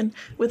 2011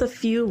 with a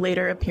few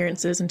later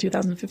appearances in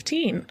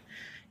 2015.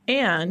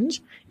 And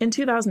in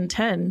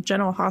 2010,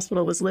 General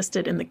Hospital was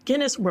listed in the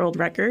Guinness World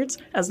Records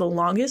as the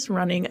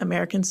longest-running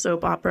American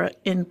soap opera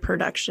in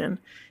production.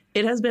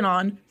 It has been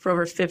on for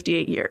over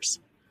 58 years.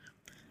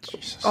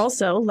 Jesus.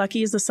 Also,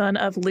 Lucky is the son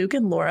of Luke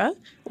and Laura.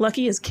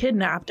 Lucky is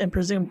kidnapped and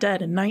presumed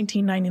dead in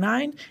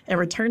 1999 and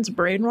returns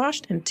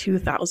brainwashed in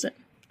 2000.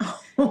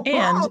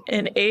 And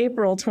in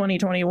April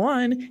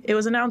 2021, it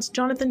was announced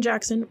Jonathan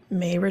Jackson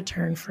may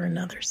return for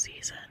another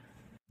season.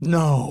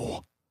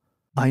 No.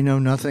 I know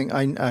nothing.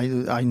 I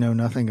know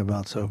nothing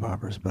about soap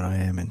operas, but I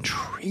am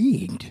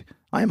intrigued.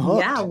 I am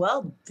hooked. Yeah,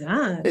 well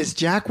done. Is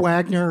Jack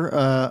Wagner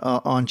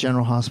on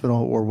General Hospital,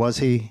 or was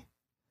he?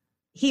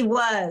 He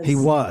was. He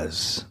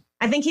was.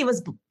 I think he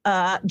was.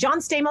 John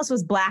Stamos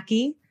was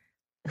Blackie.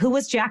 Who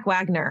was Jack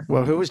Wagner?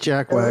 Well, who was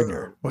Jack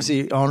Wagner? Was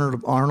he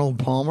Arnold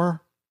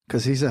Palmer?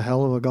 Because he's a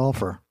hell of a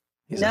golfer.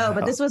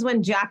 But this was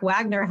when Jack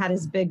Wagner had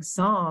his big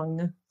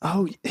song.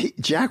 Oh,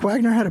 Jack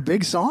Wagner had a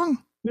big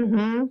song?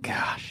 Mm-hmm.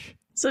 Gosh.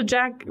 So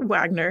Jack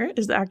Wagner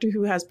is the actor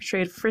who has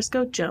portrayed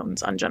Frisco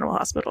Jones on General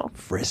Hospital.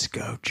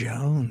 Frisco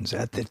Jones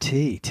at the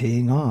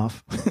teeing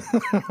off.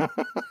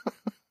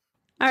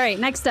 All right,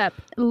 next up,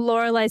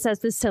 Lorelai says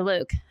this to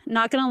Luke.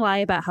 Not going to lie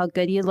about how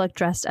good you look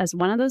dressed as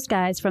one of those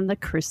guys from The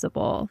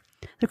Crucible.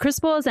 The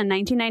Crucible is a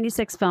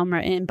 1996 film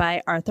written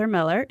by Arthur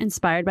Miller,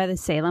 inspired by the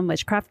Salem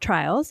witchcraft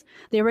trials.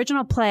 The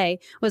original play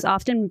was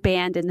often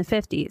banned in the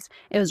 50s.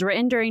 It was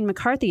written during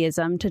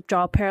McCarthyism to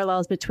draw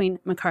parallels between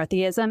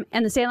McCarthyism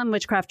and the Salem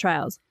witchcraft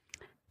trials.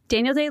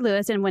 Daniel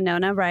Day-Lewis and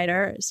Winona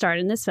Ryder starred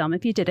in this film,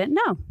 if you didn't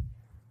know.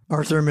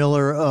 Arthur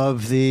Miller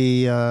of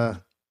the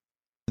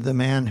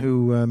man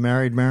who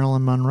married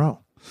Marilyn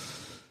Monroe.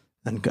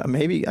 And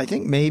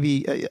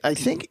I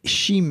think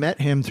she met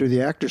him through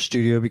the Actors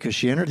Studio because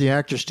she entered the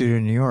Actors Studio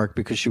in New York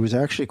because she was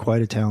actually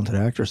quite a talented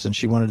actress and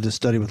she wanted to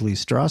study with Lee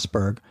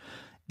Strasberg.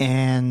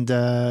 And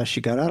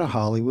she got out of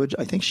Hollywood.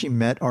 I think she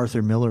met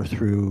Arthur Miller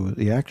through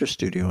the Actors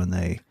Studio and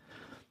they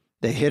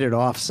hit it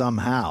off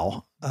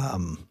somehow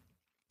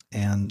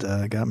and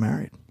got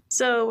married.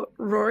 So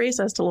Rory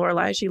says to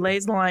Lorelai, she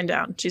lays the line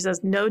down. She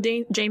says, no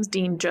James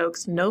Dean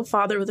jokes, no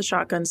father with a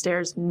shotgun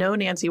stares, no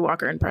Nancy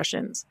Walker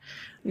impressions.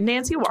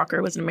 Nancy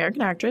Walker was an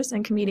American actress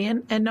and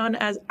comedian and known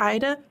as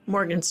Ida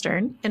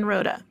Morgenstern in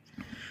Rhoda.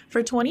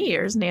 For 20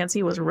 years,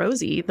 Nancy was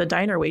Rosie, the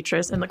diner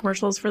waitress in the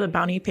commercials for the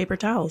Bounty paper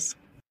towels.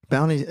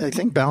 Bounty, I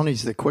think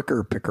Bounty's the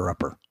quicker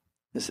picker-upper.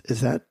 Is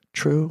that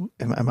true?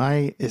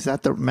 Is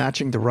that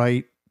matching the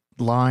right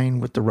line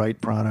with the right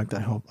product? I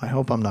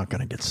hope I'm not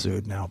going to get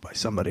sued now by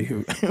somebody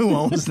who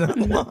owns that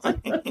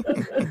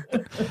line.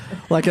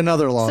 Like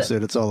another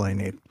lawsuit, it's all I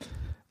need.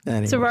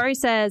 Anyway. So Rory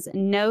says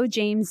no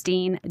James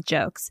Dean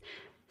jokes.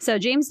 So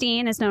James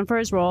Dean is known for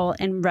his role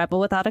in Rebel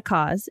Without a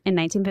Cause in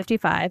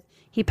 1955.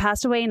 He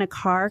passed away in a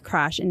car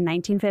crash in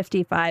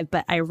 1955,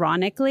 but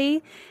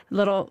ironically,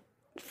 little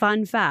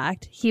fun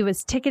fact, he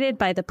was ticketed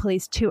by the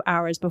police 2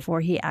 hours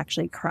before he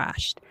actually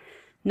crashed.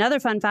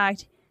 Another fun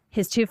fact,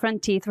 his 2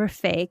 front teeth were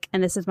fake,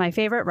 and this is my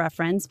favorite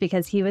reference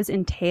because he was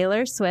in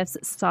Taylor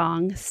Swift's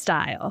song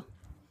Style.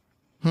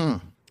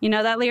 You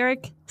know that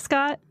lyric,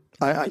 Scott?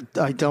 I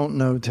don't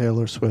know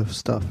Taylor Swift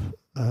stuff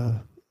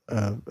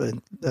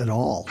at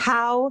all.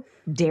 How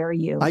dare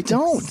you? I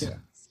don't.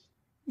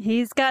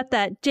 He's got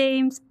that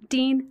James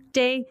Dean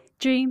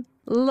daydream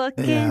look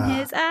in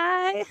his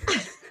eye.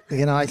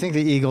 You know, I think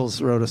the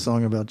Eagles wrote a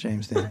song about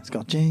James Dean. It's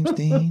called James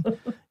Dean.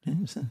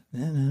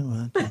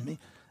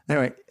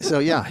 Anyway, so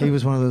yeah, he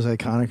was one of those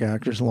iconic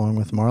actors along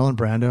with Marlon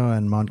Brando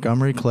and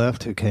Montgomery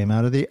Clift, who came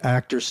out of the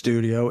Actors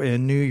Studio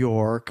in New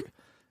York.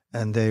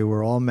 And they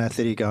were all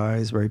methody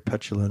guys, very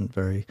petulant,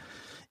 very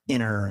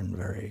inner and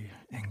very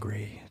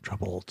angry,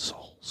 troubled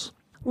souls.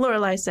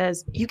 Lorelai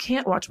says, you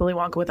can't watch Willy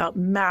Wonka without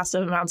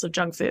massive amounts of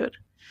junk food.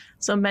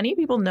 So many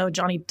people know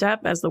Johnny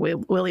Depp as the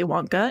Willy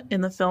Wonka in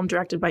the film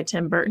directed by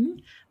Tim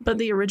Burton, but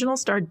the original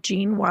starred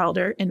Gene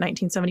Wilder in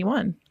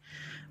 1971.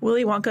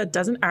 Willy Wonka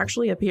doesn't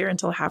actually appear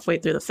until halfway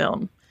through the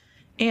film.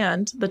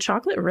 And the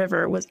chocolate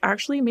river was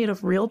actually made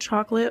of real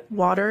chocolate,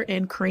 water,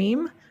 and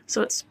cream,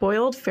 so it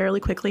spoiled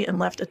fairly quickly and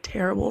left a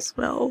terrible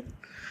smell.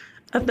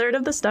 A third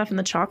of the stuff in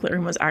the chocolate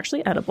room was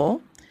actually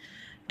edible,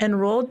 and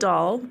Roald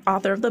Dahl,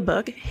 author of the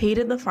book,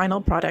 hated the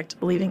final product,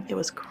 believing it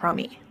was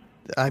crummy.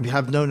 I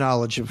have no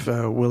knowledge of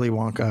Willy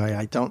Wonka.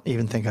 I don't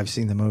even think I've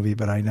seen the movie,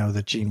 but I know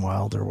that Gene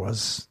Wilder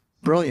was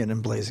brilliant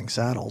in Blazing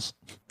Saddles.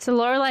 So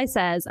Lorelai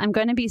says, I'm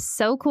going to be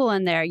so cool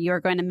in there, you're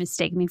going to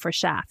mistake me for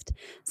Shaft.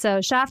 So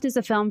Shaft is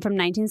a film from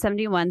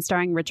 1971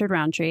 starring Richard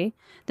Roundtree.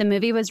 The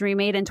movie was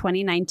remade in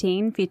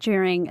 2019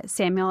 featuring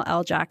Samuel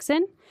L.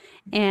 Jackson.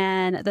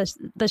 And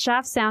the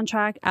Shaft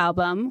soundtrack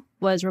album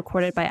was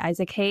recorded by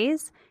Isaac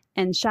Hayes.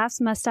 And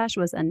Shaft's mustache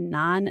was a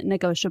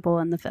non-negotiable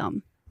in the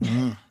film.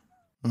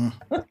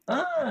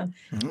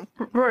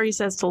 Rory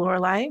says to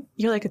Lorelai,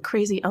 you're like a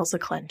crazy Elsa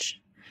Clench.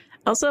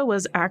 Elsa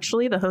was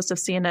actually the host of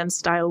CNN's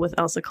Style with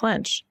Elsa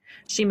Clench.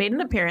 She made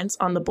an appearance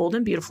on The Bold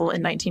and Beautiful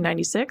in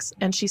 1996,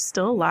 and she's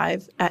still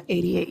alive at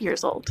 88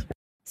 years old.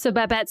 So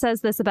Babette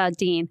says this about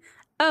Dean.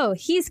 Oh,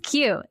 he's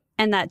cute.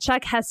 And that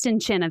Chuck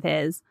Heston chin of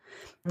his.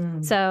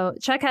 So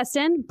Chuck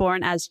Heston,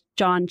 born as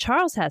John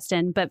Charles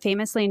Heston, but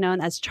famously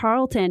known as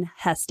Charlton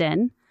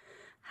Heston,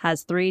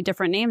 has 3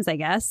 different names, I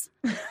guess.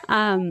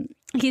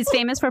 He's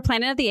famous for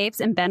Planet of the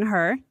Apes and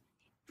Ben-Hur.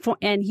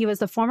 And he was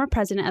the former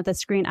president of the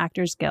Screen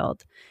Actors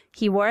Guild.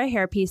 He wore a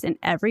hairpiece in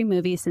every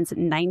movie since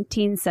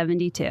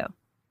 1972.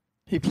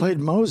 He played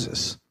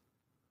Moses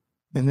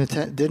in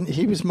the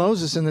he was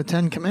Moses in the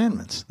 10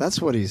 Commandments. That's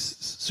what he's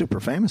super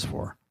famous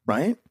for,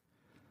 right?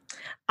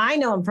 I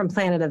know him from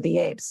Planet of the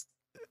Apes.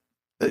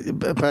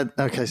 But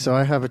okay, so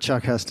I have a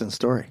Chuck Heston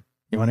story.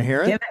 You want to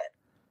hear it? Give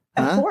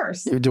it. Of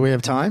course. Do we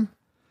have time?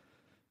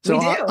 So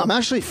we do. I'm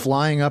actually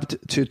flying up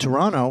to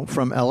Toronto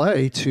from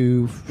LA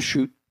to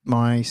shoot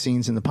my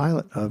scenes in the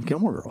pilot of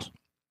Gilmore Girls.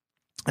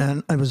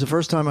 And it was the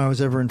first time I was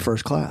ever in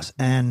first class.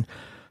 And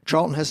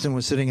Charlton Heston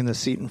was sitting in the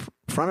seat in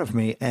front of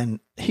me,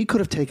 and he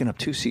could have taken up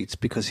 2 seats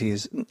because he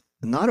is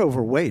not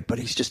overweight, but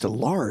he's just a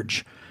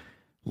large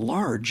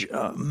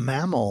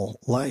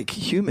mammal-like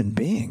human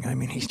being. I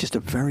mean, he's just a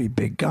very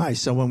big guy.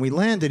 So when we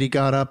landed, he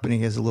got up and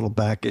he has a little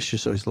back issue,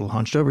 so he's a little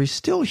hunched over. He's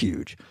still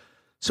huge.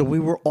 So we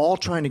were all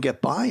trying to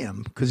get by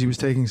him because he was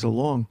taking so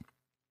long.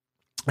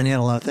 And he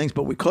had a lot of things,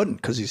 but we couldn't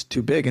because he's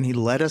too big. And he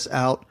led us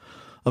out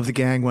of the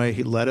gangway.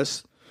 He led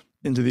us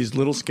into these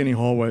little skinny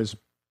hallways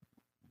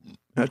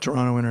at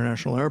Toronto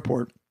International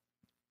Airport.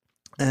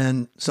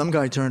 And some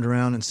guy turned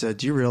around and said,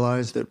 do you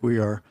realize that we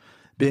are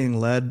being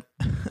led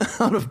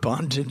out of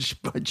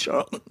bondage by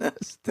Charlton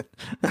Heston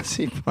as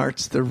he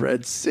parts the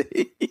Red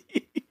Sea?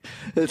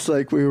 It's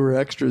like we were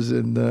extras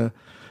in a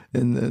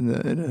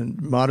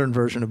modern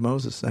version of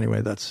Moses.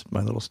 Anyway, that's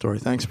my little story.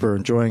 Thanks for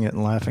enjoying it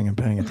and laughing and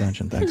paying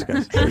attention. Thanks,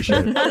 guys.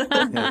 Appreciate it.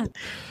 Yeah.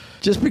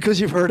 Just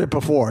because you've heard it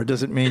before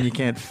doesn't mean you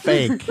can't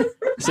fake.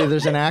 See,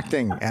 there's an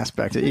acting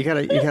aspect. You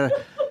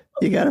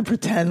gotta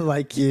pretend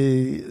like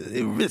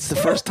it's the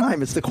first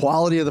time. It's the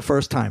quality of the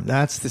first time.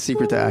 That's the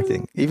secret to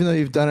acting. Even though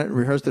you've done it and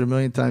rehearsed it a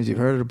million times, you've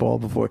heard it all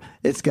before.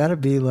 It's got to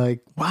be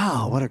like,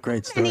 wow, what a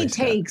great story. How many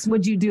takes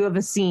would you do of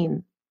a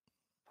scene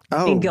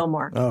in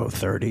Gilmore?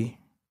 30.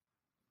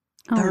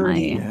 30.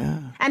 Yeah.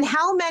 And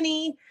how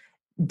many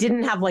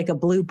didn't have like a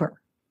blooper?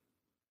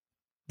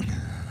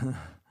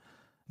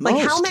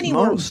 How many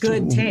were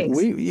good takes?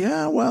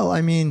 Well,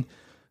 I mean,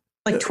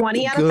 like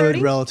 20 out of 30?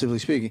 Good, relatively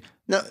speaking.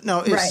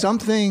 No. If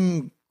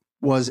something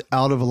was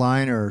out of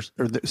line or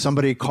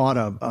somebody caught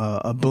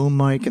a boom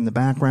mic in the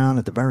background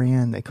at the very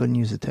end, they couldn't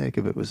use a take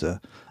if it was a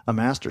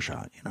master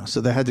shot,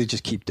 So they had to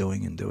just keep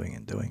doing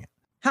it.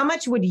 How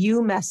much would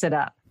you mess it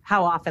up?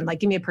 How often?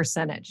 Like, give me a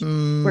percentage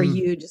where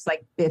you just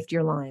like biffed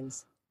your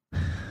lines.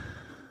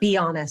 Be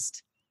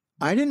honest.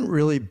 I didn't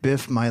really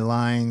biff my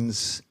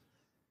lines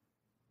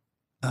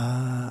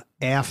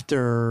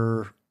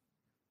after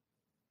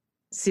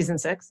season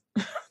 6.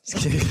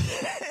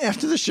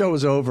 After the show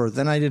was over,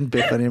 then I didn't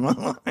biff any of my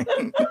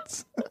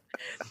lines.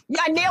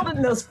 Yeah, I nailed it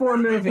in those 4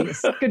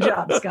 movies. Good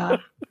job, Scott.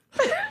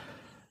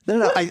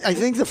 No. I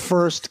think the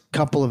first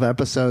couple of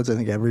episodes, I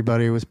think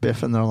everybody was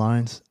biffing their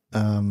lines.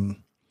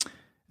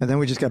 And then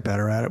we just got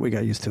better at it. We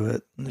got used to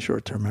it in the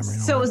short-term memory.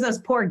 So it was those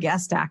poor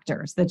guest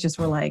actors that just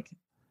were like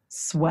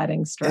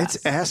sweating stress.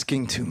 It's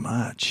asking too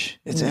much.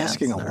 It's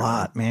asking a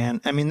lot, man.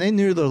 I mean, they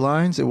knew their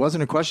lines. It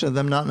wasn't a question of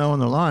them not knowing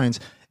their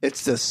lines.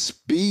 It's the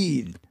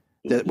speed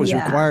that was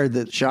required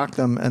that shocked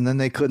them, and then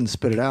they couldn't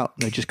spit it out.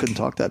 They just couldn't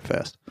talk that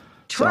fast.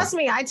 Trust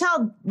me, I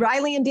tell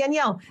Riley and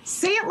Danielle,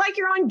 say it like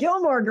you're on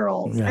Gilmore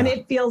Girls, and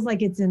it feels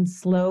like it's in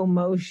slow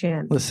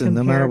motion. Listen,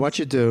 no matter what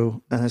you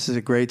do, and this is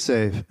a great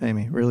save,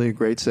 Amy, really a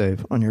great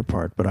save on your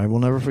part, but I will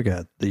never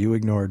forget that you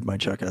ignored my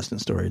Chuck Heston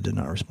story and did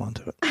not respond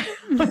to it.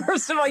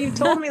 First of all, you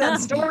told me that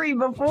story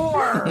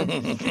before.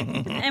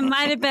 It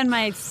might have been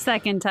my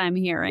second time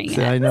hearing it.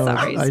 I know,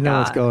 Sorry, I know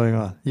what's Scott. going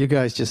on. You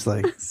guys just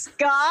like...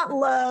 Scott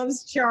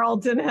loves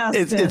Charlton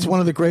Heston. It's one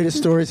of the greatest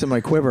stories in my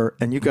quiver,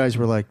 and you guys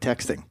were like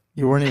texting.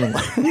 You weren't even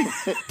like... We were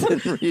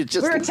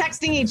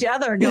texting each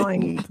other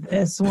going,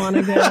 this one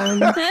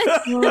again.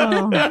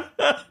 Oh.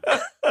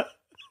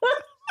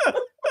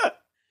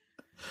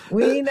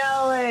 We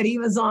know it. He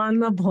was on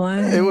the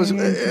plane.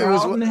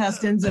 Charlton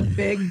Heston's a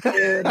big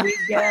dude. We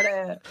get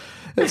it.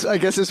 I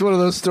guess it's one of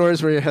those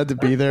stories where you had to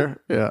be there.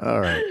 Yeah.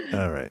 All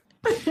right.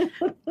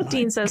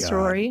 Dean says to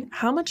Rory,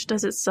 how much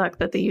does it suck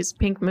that they used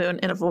Pink Moon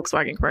in a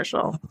Volkswagen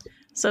commercial?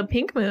 So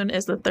Pink Moon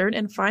is the third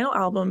and final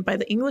album by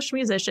the English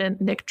musician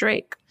Nick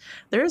Drake.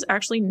 There is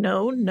actually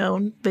no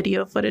known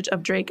video footage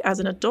of Drake as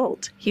an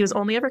adult. He was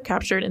only ever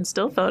captured in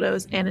still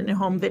photos and in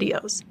home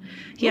videos.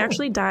 He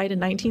actually died in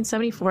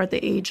 1974 at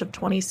the age of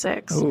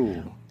 26.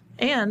 Ooh.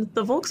 And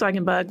the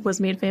Volkswagen Bug was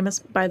made famous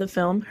by the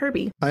film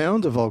Herbie. I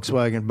owned a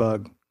Volkswagen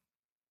Bug.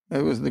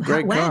 It was the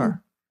great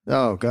car.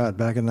 Oh, God,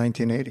 back in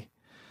 1980.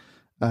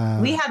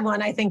 We had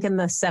one, I think, in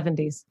the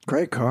 70s.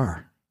 Great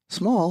car.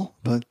 Small,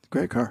 but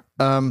great car.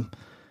 Why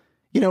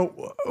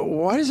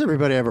does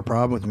everybody have a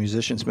problem with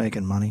musicians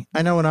making money?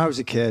 I know when I was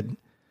a kid,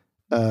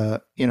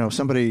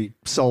 somebody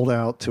sold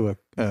out to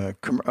a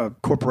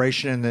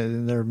corporation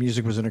and their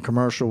music was in a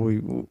commercial.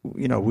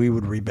 We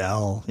would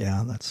rebel.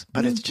 Yeah,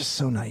 but it's just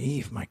so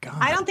naive. My God.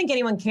 I don't think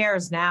anyone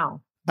cares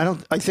now.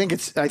 I think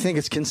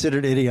it's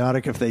considered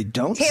idiotic if they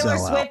don't Taylor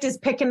sell Swift out. is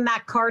picking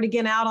that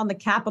cardigan out on the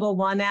Capital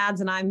One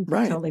ads, and I'm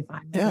totally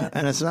fine with it.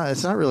 And it's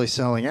not really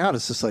selling out.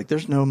 It's just like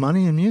there's no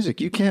money in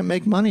music. You can't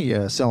make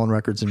money selling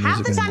records and Half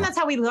music the time, anymore. that's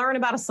how we learn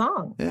about a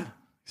song. Yeah,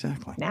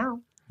 exactly.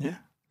 Now. Yeah.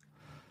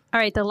 All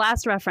right, the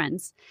last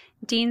reference.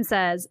 Dean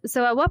says,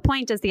 so at what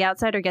point does the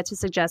outsider get to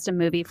suggest a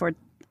movie for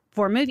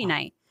movie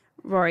night?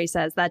 Rory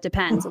says, that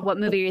depends. What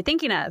movie are you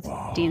thinking of?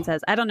 Dean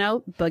says, I don't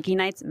know. Boogie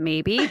Nights,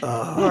 maybe.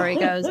 Rory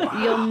goes,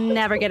 you'll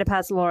never get it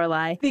past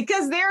Lorelai.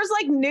 Because there's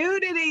like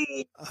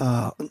nudity.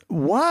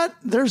 What?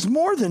 There's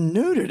more than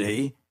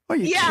nudity? Are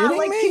you kidding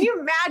me? Can you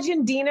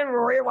imagine Dean and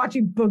Rory are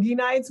watching Boogie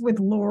Nights with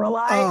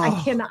Lorelai?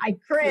 I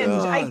cringe.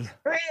 God. I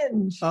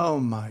cringe. Oh,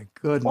 my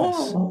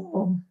goodness.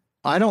 Oh.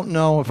 I don't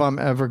know if I'm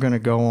ever going to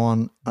go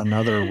on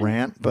another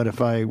rant, but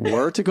if I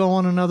were to go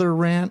on another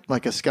rant,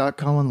 like a Scott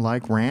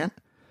Cohen-like rant,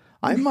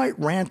 I might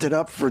rant it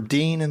up for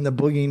Dean and the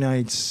Boogie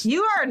Nights.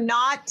 You are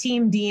not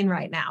Team Dean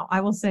right now.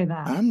 I will say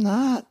that. I'm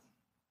not.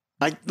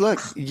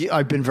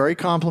 I've been very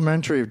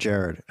complimentary of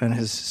Jared and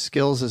his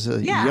skills as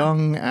a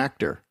young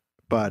actor.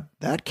 But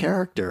that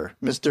character,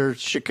 Mr.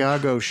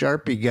 Chicago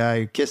Sharpie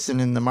guy kissing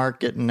in the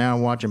market and now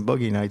watching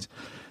Boogie Nights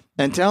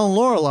and telling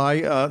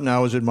Lorelai,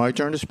 now is it my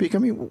turn to speak? I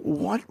mean,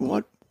 what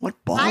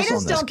balls I just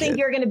on this don't think kid?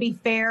 you're going to be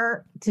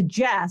fair to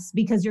Jess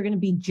because you're going to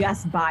be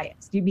Jess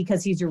biased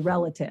because he's your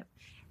relative.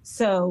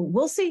 So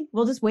we'll see.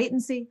 We'll just wait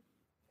and see.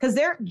 Because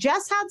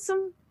Jess had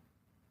some.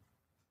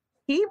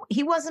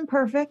 He wasn't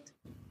perfect.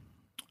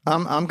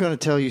 I'm going to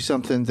tell you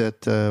something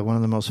that one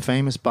of the most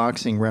famous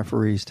boxing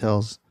referees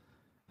tells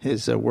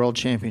his world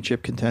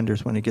championship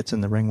contenders when he gets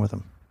in the ring with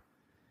them.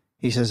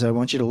 He says, I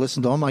want you to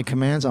listen to all my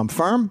commands. I'm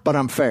firm, but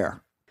I'm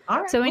fair.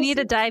 All right, so we need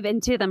to dive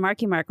into the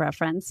Marky Mark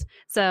reference.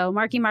 So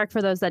Marky Mark,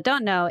 for those that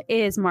don't know,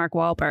 is Mark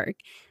Wahlberg.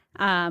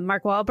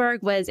 Mark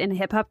Wahlberg was in a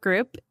hip hop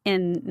group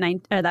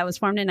that was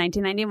formed in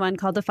 1991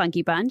 called the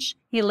Funky Bunch.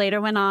 He later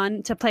went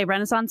on to play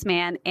Renaissance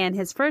Man and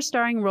his first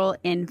starring role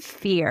in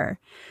Fear.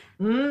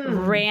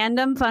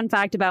 Random fun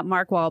fact about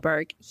Mark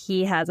Wahlberg: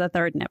 he has a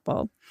third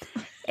nipple.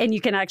 And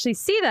you can actually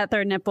see that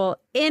third nipple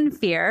in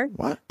Fear.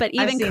 What? But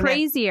even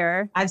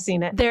crazier, I've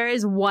seen it. There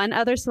is one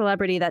other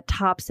celebrity that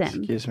tops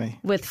him. Excuse me.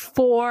 With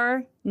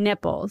 4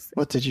 nipples.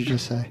 What did you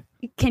just say?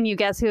 Can you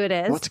guess who it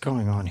is? What's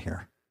going on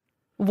here?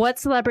 What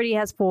celebrity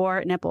has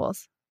 4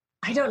 nipples?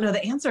 I don't know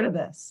the answer to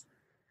this,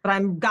 but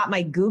I've got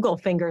my Google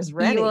fingers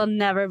ready. You will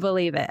never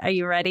believe it. Are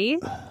you ready?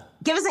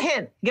 Give us a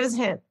hint.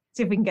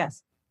 See if we can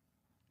guess.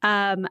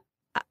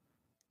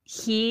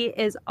 He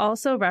is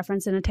also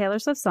referenced in a Taylor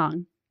Swift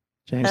song.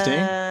 James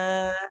Dean?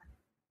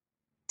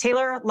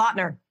 Taylor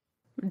Lautner.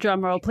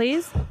 Drum roll,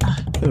 please.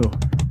 Who?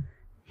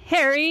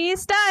 Harry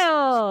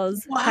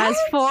Styles has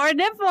 4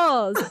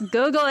 nipples.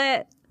 Google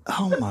it.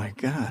 Oh my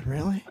God,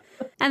 really?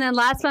 And then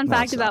last fun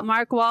fact about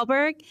Mark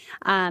Wahlberg.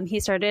 He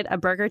started a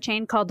burger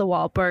chain called the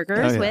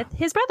Wahlburgers with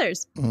his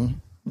brothers.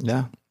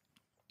 Yeah.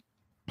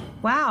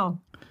 Wow.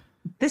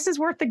 This is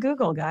worth the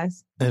Google,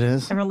 guys. It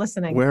is? Everyone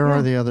listening. Where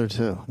are the other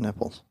 2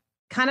 nipples?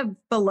 Kind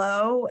of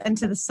below and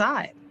to the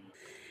side.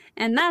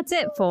 And that's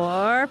it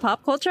for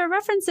pop culture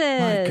references.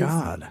 My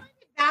God.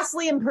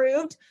 Vastly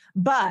improved,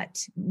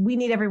 but we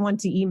need everyone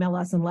to email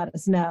us and let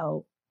us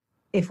know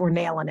if we're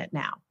nailing it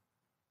now.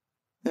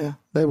 Yeah,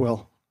 they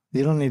will.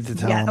 You don't need to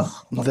tell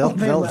them.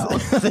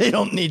 They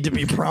don't need to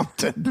be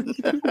prompted.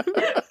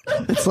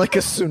 It's like a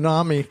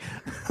tsunami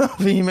of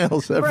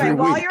emails every week.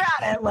 While you're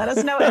at it, let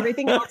us know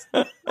everything else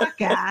to look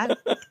at.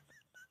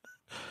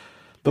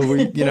 But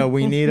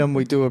we need them.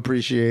 We do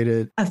appreciate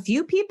it. A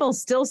few people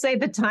still say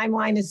the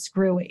timeline is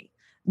screwy.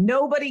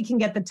 Nobody can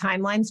get the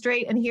timeline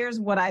straight. And here's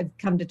what I've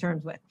come to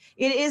terms with.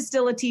 It is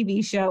still a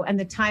TV show and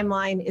the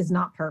timeline is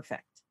not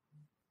perfect.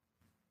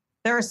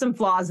 There are some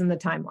flaws in the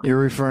timeline. You're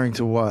referring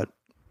to what?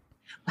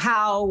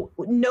 How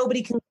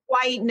nobody can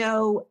quite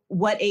know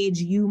what age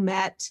you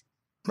met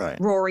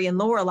Rory and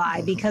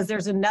Lorelai, because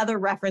there's another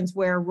reference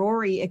where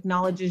Rory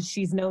acknowledges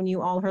she's known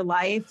you all her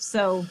life.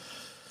 So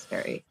it's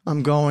very...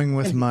 I'm going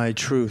with my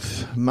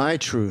truth. My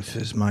truth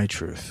is my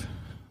truth.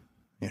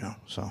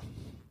 So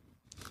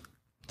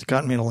it's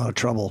gotten me in a lot of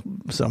trouble.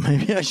 So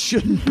maybe I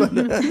shouldn't, but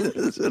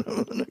that's what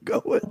I'm going to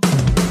go with.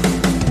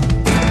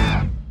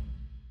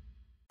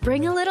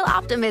 Bring a little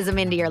optimism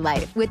into your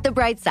life with The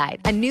Bright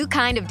Side, a new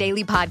kind of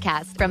daily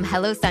podcast from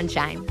Hello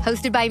Sunshine,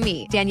 hosted by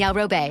me, Danielle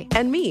Robay.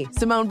 And me,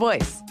 Simone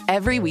Boyce.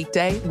 Every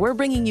weekday, we're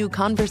bringing you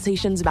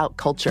conversations about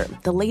culture,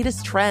 the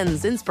latest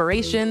trends,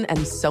 inspiration,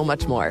 and so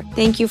much more.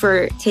 Thank you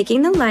for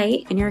taking the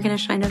light, and you're going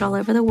to shine it all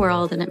over the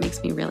world, and it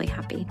makes me really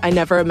happy. I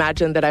never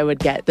imagined that I would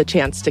get the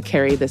chance to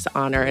carry this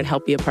honor and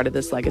help be a part of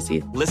this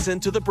legacy. Listen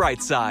to The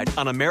Bright Side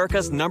on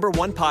America's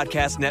 #1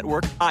 podcast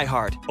network,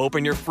 iHeart.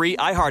 Open your free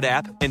iHeart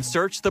app and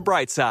search The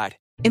Bright Side.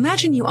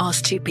 Imagine you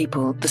ask 2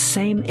 people the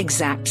same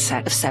exact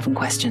set of 7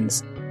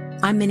 questions.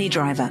 I'm Minnie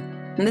Driver,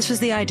 and this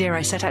was the idea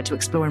I set out to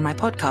explore in my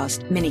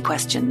podcast, Mini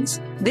Questions.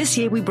 This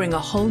year, we bring a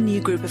whole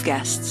new group of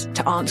guests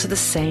to answer the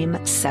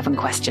same 7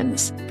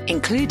 questions,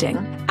 including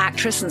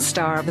actress and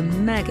star of the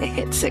mega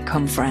hit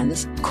sitcom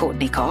Friends,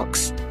 Courtney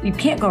Cox. You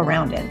can't go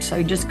around it, so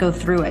you just go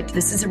through it.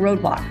 This is a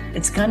roadblock.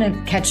 It's going to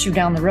catch you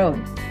down the road.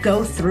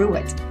 Go through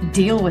it.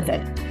 Deal with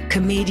it.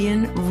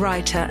 Comedian,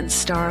 writer, and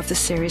star of the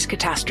series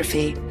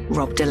Catastrophe,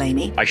 Rob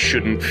Delaney. I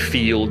shouldn't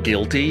feel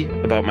guilty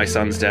about my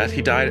son's death.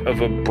 He died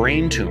of a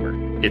brain tumor.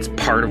 It's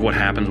part of what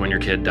happens when your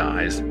kid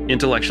dies.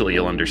 Intellectually,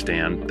 you'll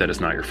understand that it's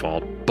not your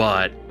fault,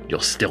 but you'll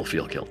still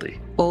feel guilty.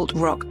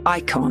 Alt-rock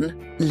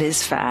icon,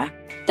 Liz Phair.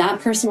 That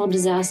personal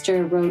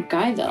disaster wrote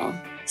Guyville.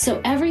 So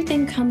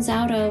everything comes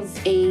out of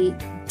a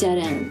dead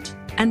end.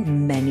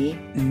 And many,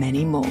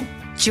 many more.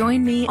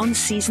 Join me on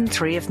season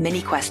 3 of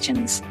Mini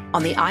Questions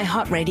on the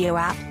iHeartRadio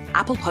app,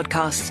 Apple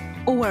Podcasts,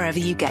 or wherever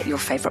you get your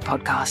favorite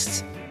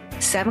podcasts.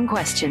 7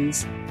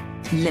 questions,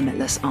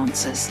 limitless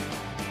answers.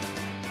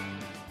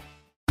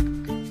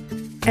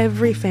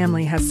 Every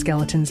family has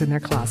skeletons in their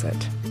closet.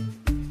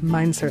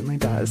 Mine certainly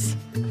does.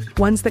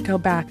 Ones that go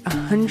back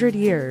 100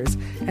 years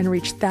and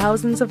reach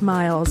thousands of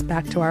miles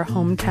back to our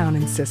hometown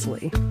in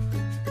Sicily.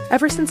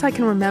 Ever since I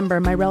can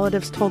remember, my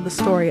relatives told the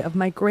story of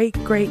my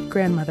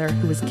great-great-grandmother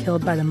who was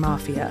killed by the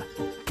mafia.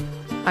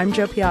 I'm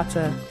Jo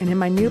Piazza, and in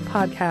my new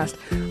podcast,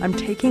 I'm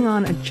taking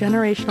on a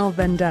generational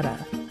vendetta,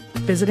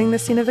 visiting the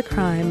scene of the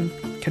crime,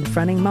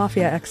 confronting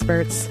mafia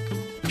experts,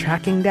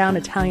 tracking down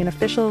Italian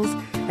officials,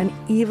 and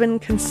even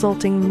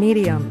consulting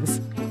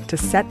mediums to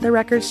set the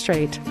record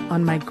straight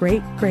on my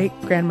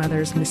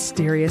great-great-grandmother's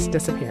mysterious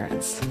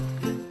disappearance.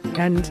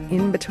 And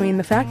in between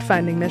the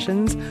fact-finding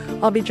missions,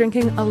 I'll be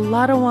drinking a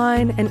lot of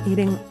wine and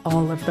eating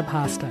all of the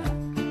pasta.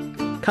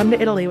 Come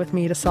to Italy with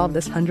me to solve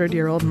this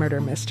 100-year-old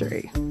murder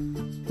mystery.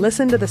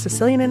 Listen to The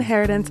Sicilian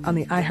Inheritance on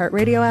the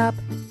iHeartRadio app,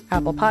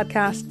 Apple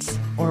Podcasts,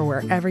 or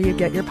wherever you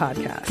get your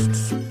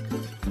podcasts.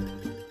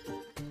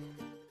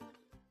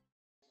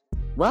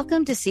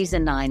 Welcome to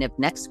season 9 of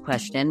Next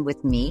Question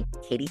with me,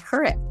 Katie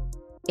Couric.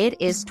 It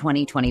is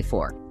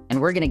 2024, and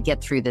we're going to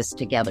get through this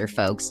together,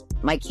 folks.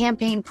 My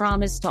campaign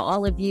promise to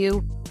all of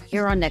you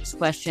here on Next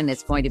Question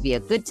is going to be a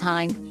good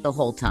time the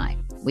whole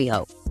time, we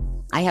hope.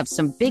 I have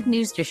some big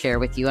news to share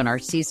with you on our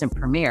season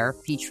premiere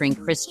featuring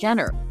Kris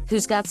Jenner,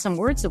 who's got some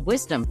words of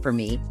wisdom for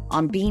me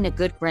on being a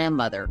good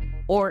grandmother,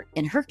 or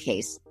in her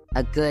case,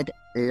 a good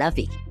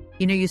lovey.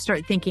 You know, you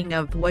start thinking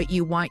of what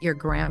you want your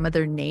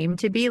grandmother name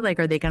to be.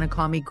 Like, are they going to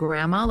call me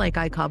grandma like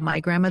I called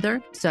my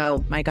grandmother?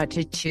 So I got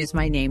to choose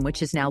my name,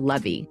 which is now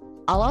Lovey.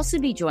 I'll also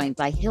be joined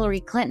by Hillary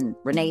Clinton,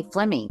 Renee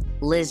Fleming,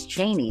 Liz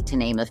Cheney, to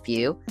name a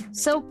few.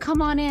 So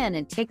come on in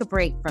and take a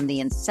break from the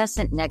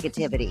incessant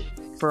negativity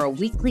for a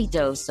weekly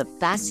dose of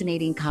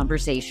fascinating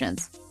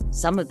conversations.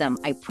 Some of them,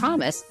 I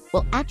promise,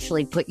 will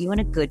actually put you in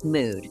a good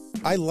mood.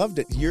 I loved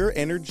it. Your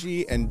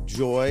energy and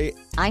joy.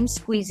 I'm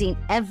squeezing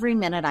every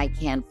minute I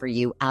can for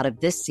you out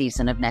of this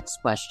season of Next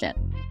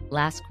Question.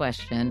 Last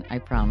question, I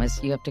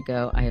promise. You have to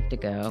go, I have to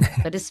go.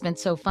 But it's been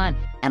so fun,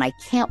 and I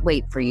can't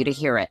wait for you to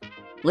hear it.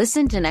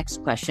 Listen to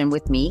Next Question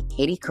with me,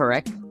 Katie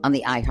Couric, on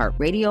the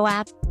iHeartRadio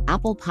app,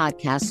 Apple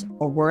Podcasts,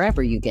 or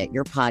wherever you get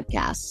your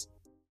podcasts.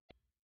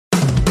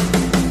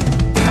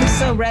 I'm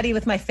so ready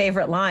with my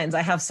favorite lines.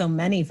 I have so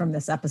many from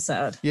this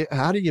episode. Yeah,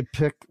 how do you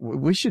pick?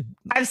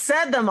 I've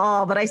said them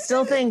all, but I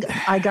still think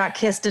I got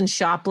kissed and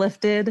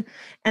shoplifted.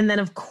 And then,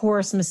 of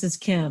course, Mrs.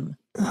 Kim.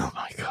 Oh,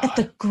 my God. At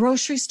the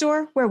grocery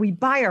store where we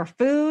buy our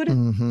food.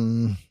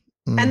 Mm-hmm.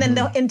 Mm-hmm. And then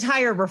the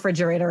entire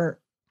refrigerator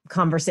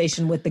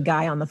conversation with the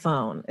guy on the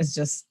phone is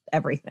just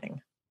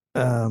everything.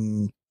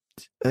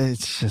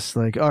 It's just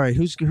like, all right,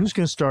 who's going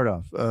to start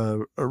off?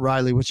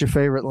 Riley, what's your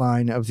favorite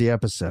line of the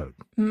episode?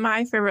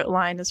 My favorite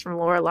line is from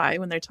Lorelai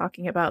when they're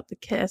talking about the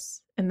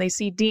kiss and they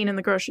see Dean in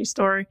the grocery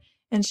store.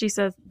 And she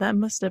says, that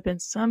must have been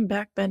some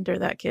backbender,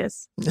 that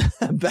kiss.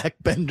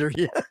 Backbender,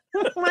 yeah.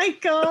 Oh, my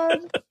God.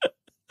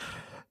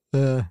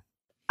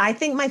 I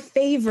think my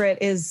favorite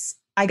is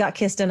I got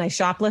kissed and I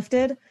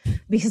shoplifted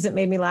because it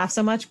made me laugh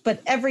so much.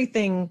 But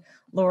everything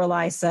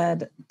Lorelai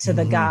said to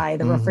the guy,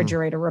 the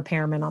refrigerator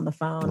repairman on the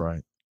phone,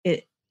 right?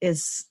 It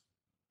is,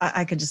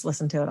 I could just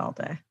listen to it all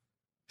day.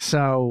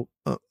 So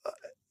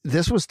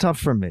this was tough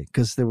for me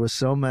because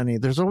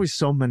there's always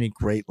so many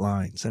great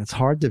lines and it's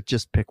hard to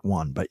just pick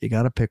one, but you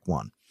got to pick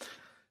one.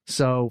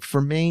 So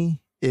for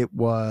me, it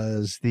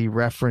was the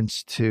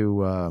reference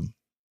to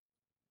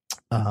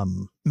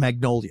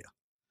Magnolia.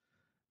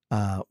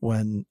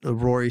 When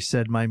Rory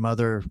said, my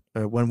mother,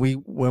 when we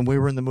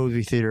were in the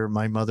movie theater,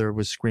 my mother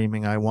was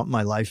screaming, I want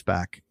my life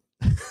back.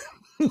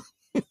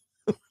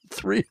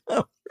 3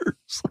 hours.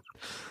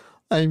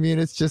 I mean,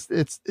 it's just,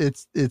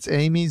 it's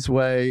Amy's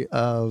way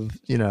of,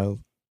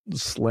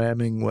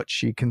 slamming what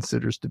she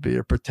considers to be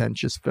a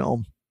pretentious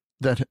film.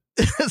 That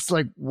it's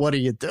like, what are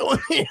you doing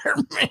here,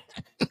 man?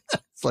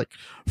 It's like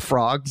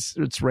frogs.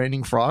 It's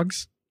raining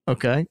frogs.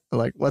 Okay.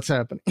 Like, what's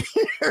happening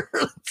here?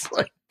 It's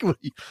like,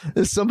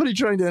 is somebody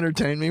trying to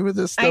entertain me with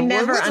this stuff? I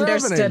never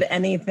understood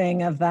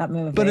anything of that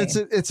movie. But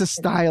it's a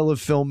style of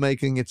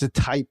filmmaking. It's a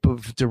type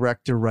of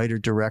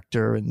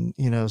writer-director. And,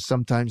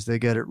 sometimes they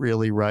get it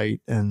really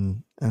right.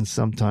 And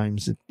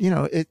sometimes,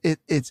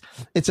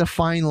 it's a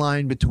fine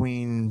line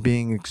between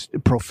being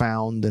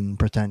profound and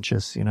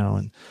pretentious,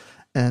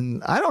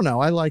 and I don't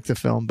know. I like the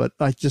film, but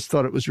I just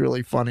thought it was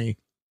really funny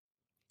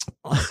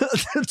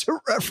to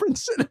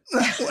reference it in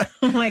that way.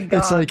 Oh my God.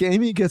 It's like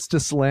Amy gets to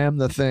slam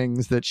the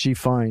things that she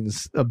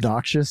finds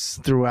obnoxious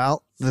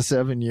throughout the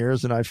 7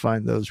 years, and I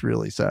find those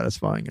really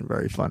satisfying and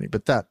very funny.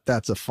 But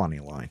that's a funny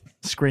line.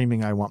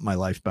 Screaming, I want my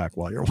life back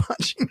while you're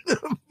watching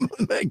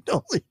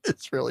Magnolia.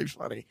 It's really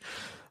funny.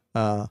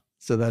 So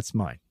that's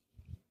mine.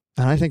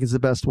 And I think it's the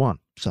best one.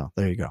 So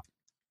there you go.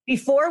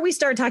 Before we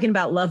start talking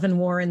about Love and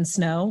War and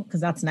Snow,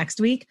 because that's next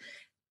week.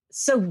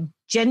 So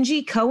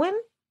Jenji Kohan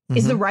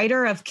is the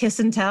writer of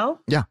Kiss and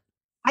Tell. Yeah.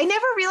 I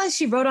never realized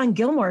she wrote on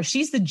Gilmore.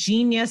 She's the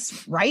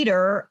genius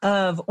writer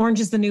of Orange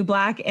is the New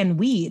Black and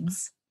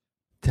Weeds.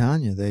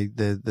 Telling you,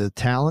 the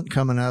talent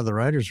coming out of the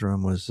writer's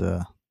room was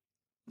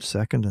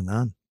second to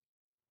none.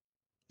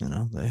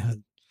 They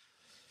had.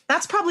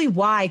 That's probably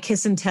why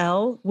Kiss and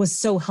Tell was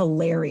so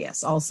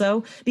hilarious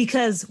also,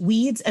 because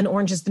Weeds and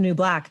Orange is the New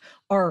Black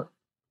are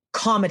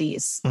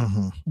comedies,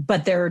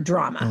 but they're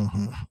drama.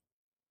 Mm-hmm.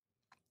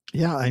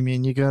 Yeah, I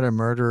mean, you got a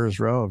murderer's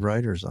row of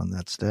writers on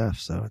that staff,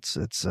 so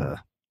it's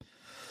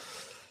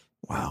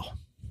wow,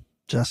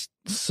 just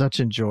so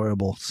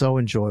enjoyable.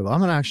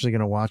 I'm actually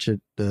going to watch it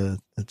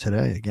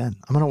today again.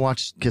 I'm going to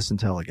watch Kiss and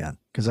Tell again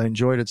because I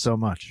enjoyed it so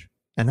much,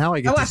 and now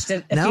I get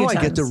to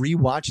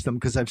rewatch them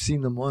because I've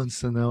seen them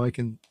once, and now I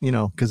can,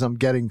 because I'm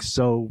getting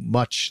so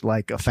much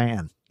like a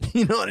fan.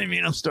 You know what I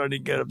mean? I'm starting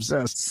to get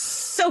obsessed.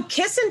 So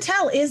Kiss and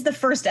Tell is the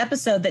first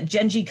episode that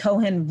Jenji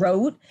Kohan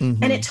wrote.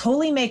 And it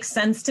totally makes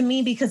sense to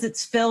me because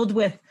it's filled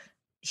with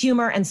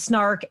humor and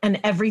snark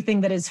and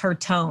everything that is her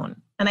tone.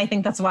 And I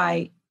think that's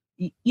why,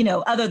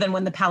 other than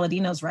when the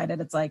Palladinos write it,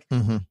 it's like,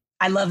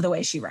 I love the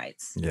way she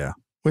writes. Yeah.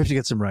 We have to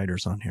get some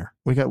writers on here.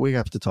 We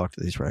have to talk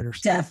to these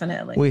writers.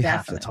 Definitely.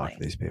 Have to talk to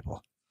these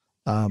people.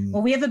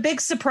 Well, we have a big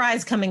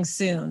surprise coming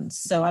soon,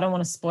 so I don't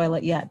want to spoil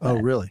it yet. Oh,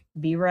 really?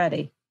 Be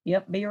ready.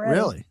 Yep, be ready.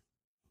 Really?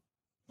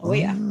 Oh,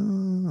 yeah.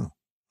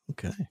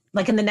 Okay.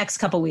 Like in the next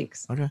couple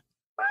weeks. Okay.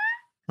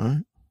 All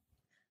right.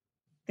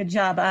 Good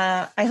job.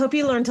 I hope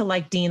you learn to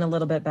like Dean a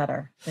little bit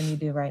better than you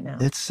do right now.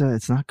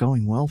 It's not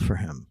going well for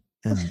him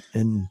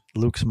in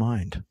Luke's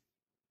mind.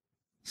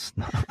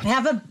 I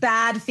have a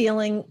bad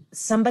feeling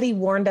somebody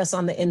warned us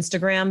on the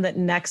Instagram that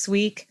next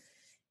week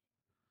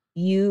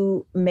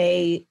you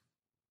may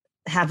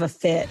have a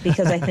fit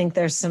because I think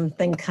there's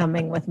something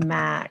coming with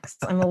Max.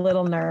 I'm a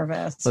little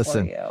nervous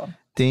for you.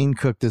 Dean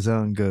cooked his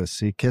own goose.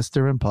 He kissed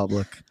her in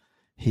public.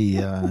 He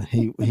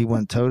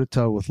went toe to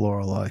toe with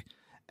Lorelai,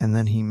 and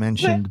then he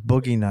mentioned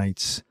boogie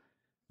nights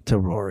to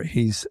Rory.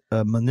 He's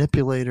a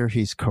manipulator.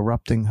 He's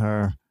corrupting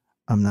her.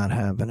 I'm not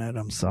having it.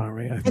 I'm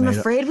sorry. I'm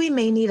afraid we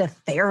may need a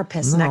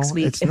therapist next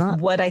week.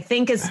 What I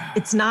think is,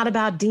 it's not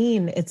about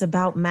Dean. It's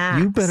about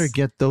Max. You better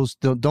get those.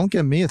 Don't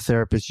get me a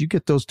therapist. You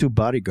get those 2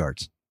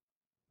 bodyguards.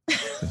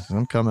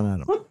 I'm coming at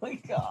him. Oh my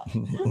God.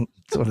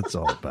 That's what it's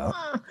all about.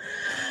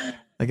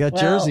 I got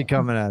Jersey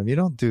coming at him. You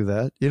don't do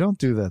that. You don't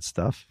do that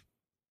stuff.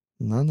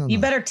 No. You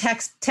better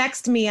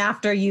text me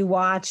after you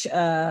watch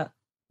the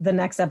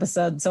next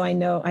episode so I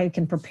know I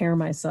can prepare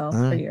myself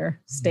for your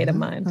state of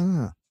mind.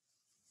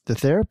 The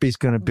therapy's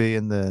going to be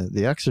in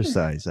the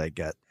exercise I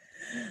get.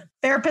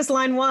 Therapist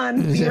line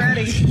 1. Be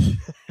ready.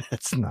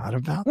 It's not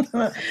about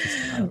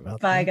that.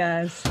 Bye,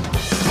 guys.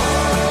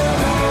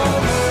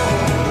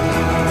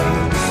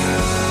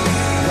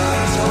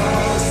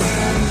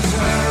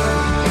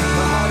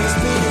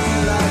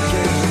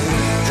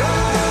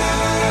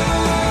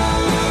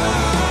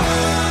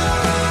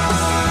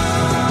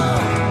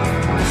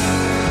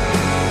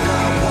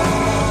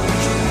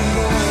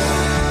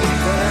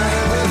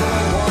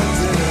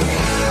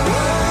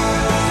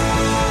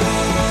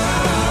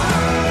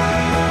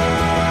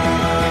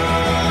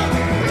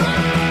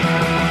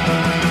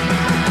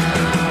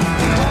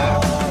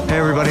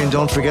 And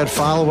don't forget,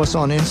 follow us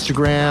on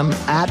Instagram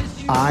at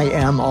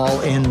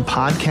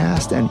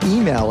IamAllInPodcast and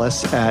email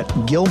us at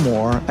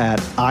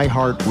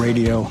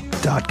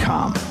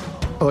Gilmore@iHeartRadio.com.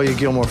 Oh, you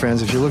Gilmore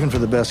fans, if you're looking for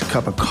the best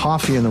cup of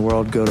coffee in the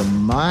world, go to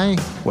my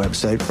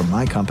website from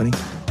my company,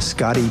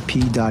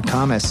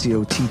 ScottyP.com,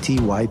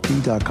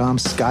 SCOTTYP.com,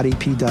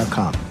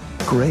 ScottyP.com.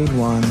 Grade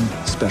 1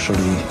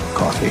 specialty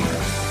coffee.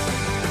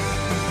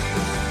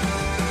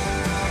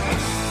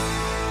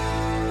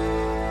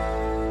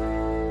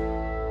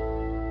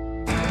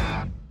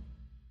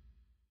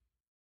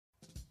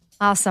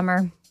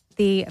 Summer,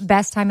 the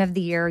best time of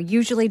the year,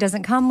 usually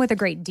doesn't come with a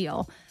great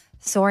deal.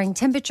 Soaring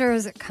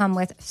temperatures come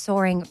with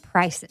soaring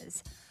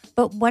prices.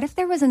 But what if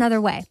there was another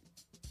way?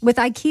 With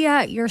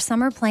IKEA, your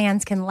summer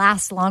plans can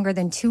last longer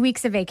than 2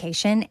 weeks of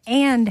vacation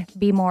and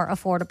be more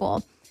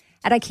affordable.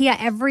 At IKEA,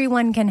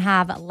 everyone can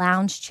have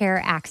lounge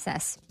chair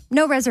access.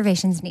 No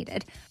reservations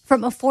needed.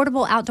 From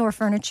affordable outdoor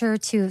furniture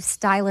to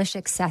stylish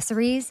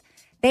accessories,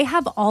 they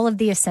have all of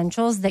the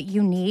essentials that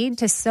you need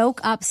to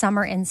soak up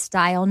summer in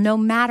style, no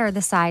matter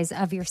the size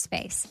of your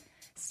space.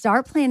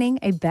 Start planning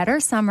a better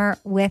summer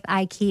with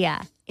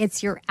IKEA.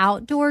 It's your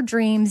outdoor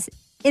dreams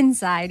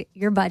inside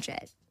your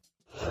budget.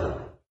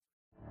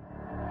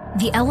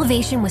 The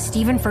Elevation with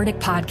Stephen Furtick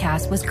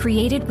podcast was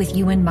created with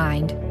you in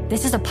mind.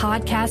 This is a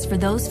podcast for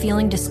those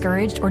feeling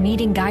discouraged or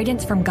needing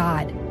guidance from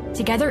God.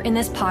 Together in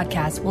this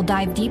podcast, we'll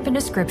dive deep into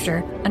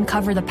scripture,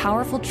 uncover the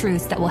powerful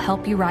truths that will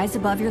help you rise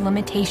above your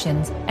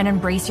limitations and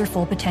embrace your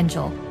full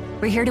potential.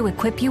 We're here to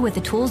equip you with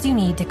the tools you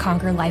need to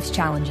conquer life's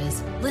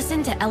challenges.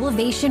 Listen to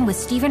Elevation with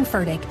Stephen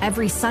Furtick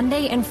every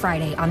Sunday and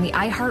Friday on the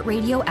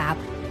iHeartRadio app,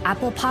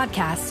 Apple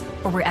Podcasts,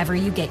 or wherever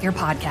you get your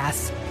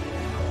podcasts.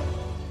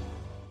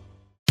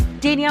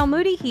 Danielle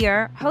Moody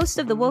here, host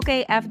of the Woke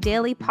AF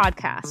Daily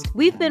podcast.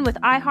 We've been with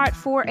iHeart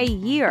for a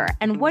year,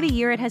 and what a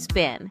year it has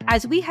been.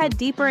 As we head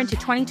deeper into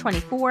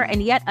 2024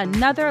 and yet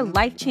another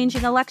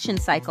life-changing election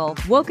cycle,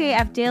 Woke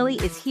AF Daily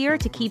is here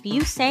to keep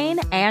you sane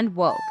and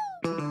woke.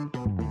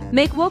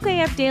 Make Woke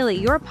AF Daily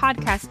your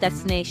podcast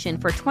destination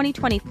for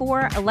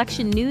 2024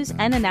 election news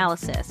and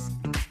analysis.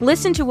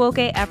 Listen to Woke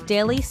AF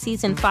Daily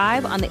Season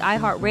 5 on the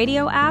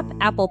iHeartRadio app,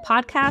 Apple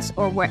Podcasts,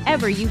 or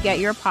wherever you get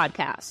your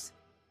podcasts.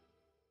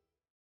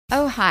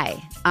 Oh, hi,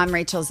 I'm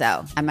Rachel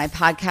Zoe, and my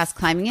podcast,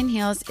 Climbing in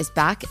Heels, is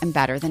back and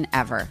better than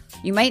ever.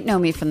 You might know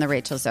me from the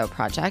Rachel Zoe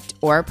Project,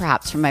 or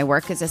perhaps from my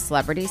work as a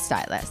celebrity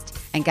stylist.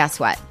 And guess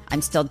what?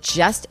 I'm still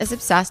just as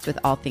obsessed with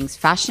all things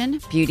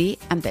fashion, beauty,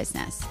 and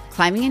business.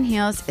 Climbing in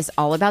Heels is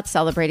all about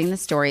celebrating the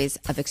stories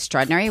of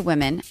extraordinary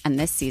women, and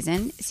this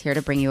season is here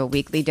to bring you a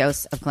weekly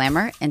dose of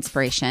glamour,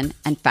 inspiration,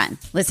 and fun.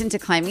 Listen to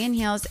Climbing in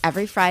Heels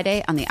every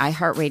Friday on the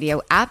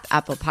iHeartRadio app,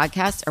 Apple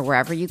Podcasts, or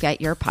wherever you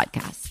get your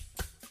podcasts.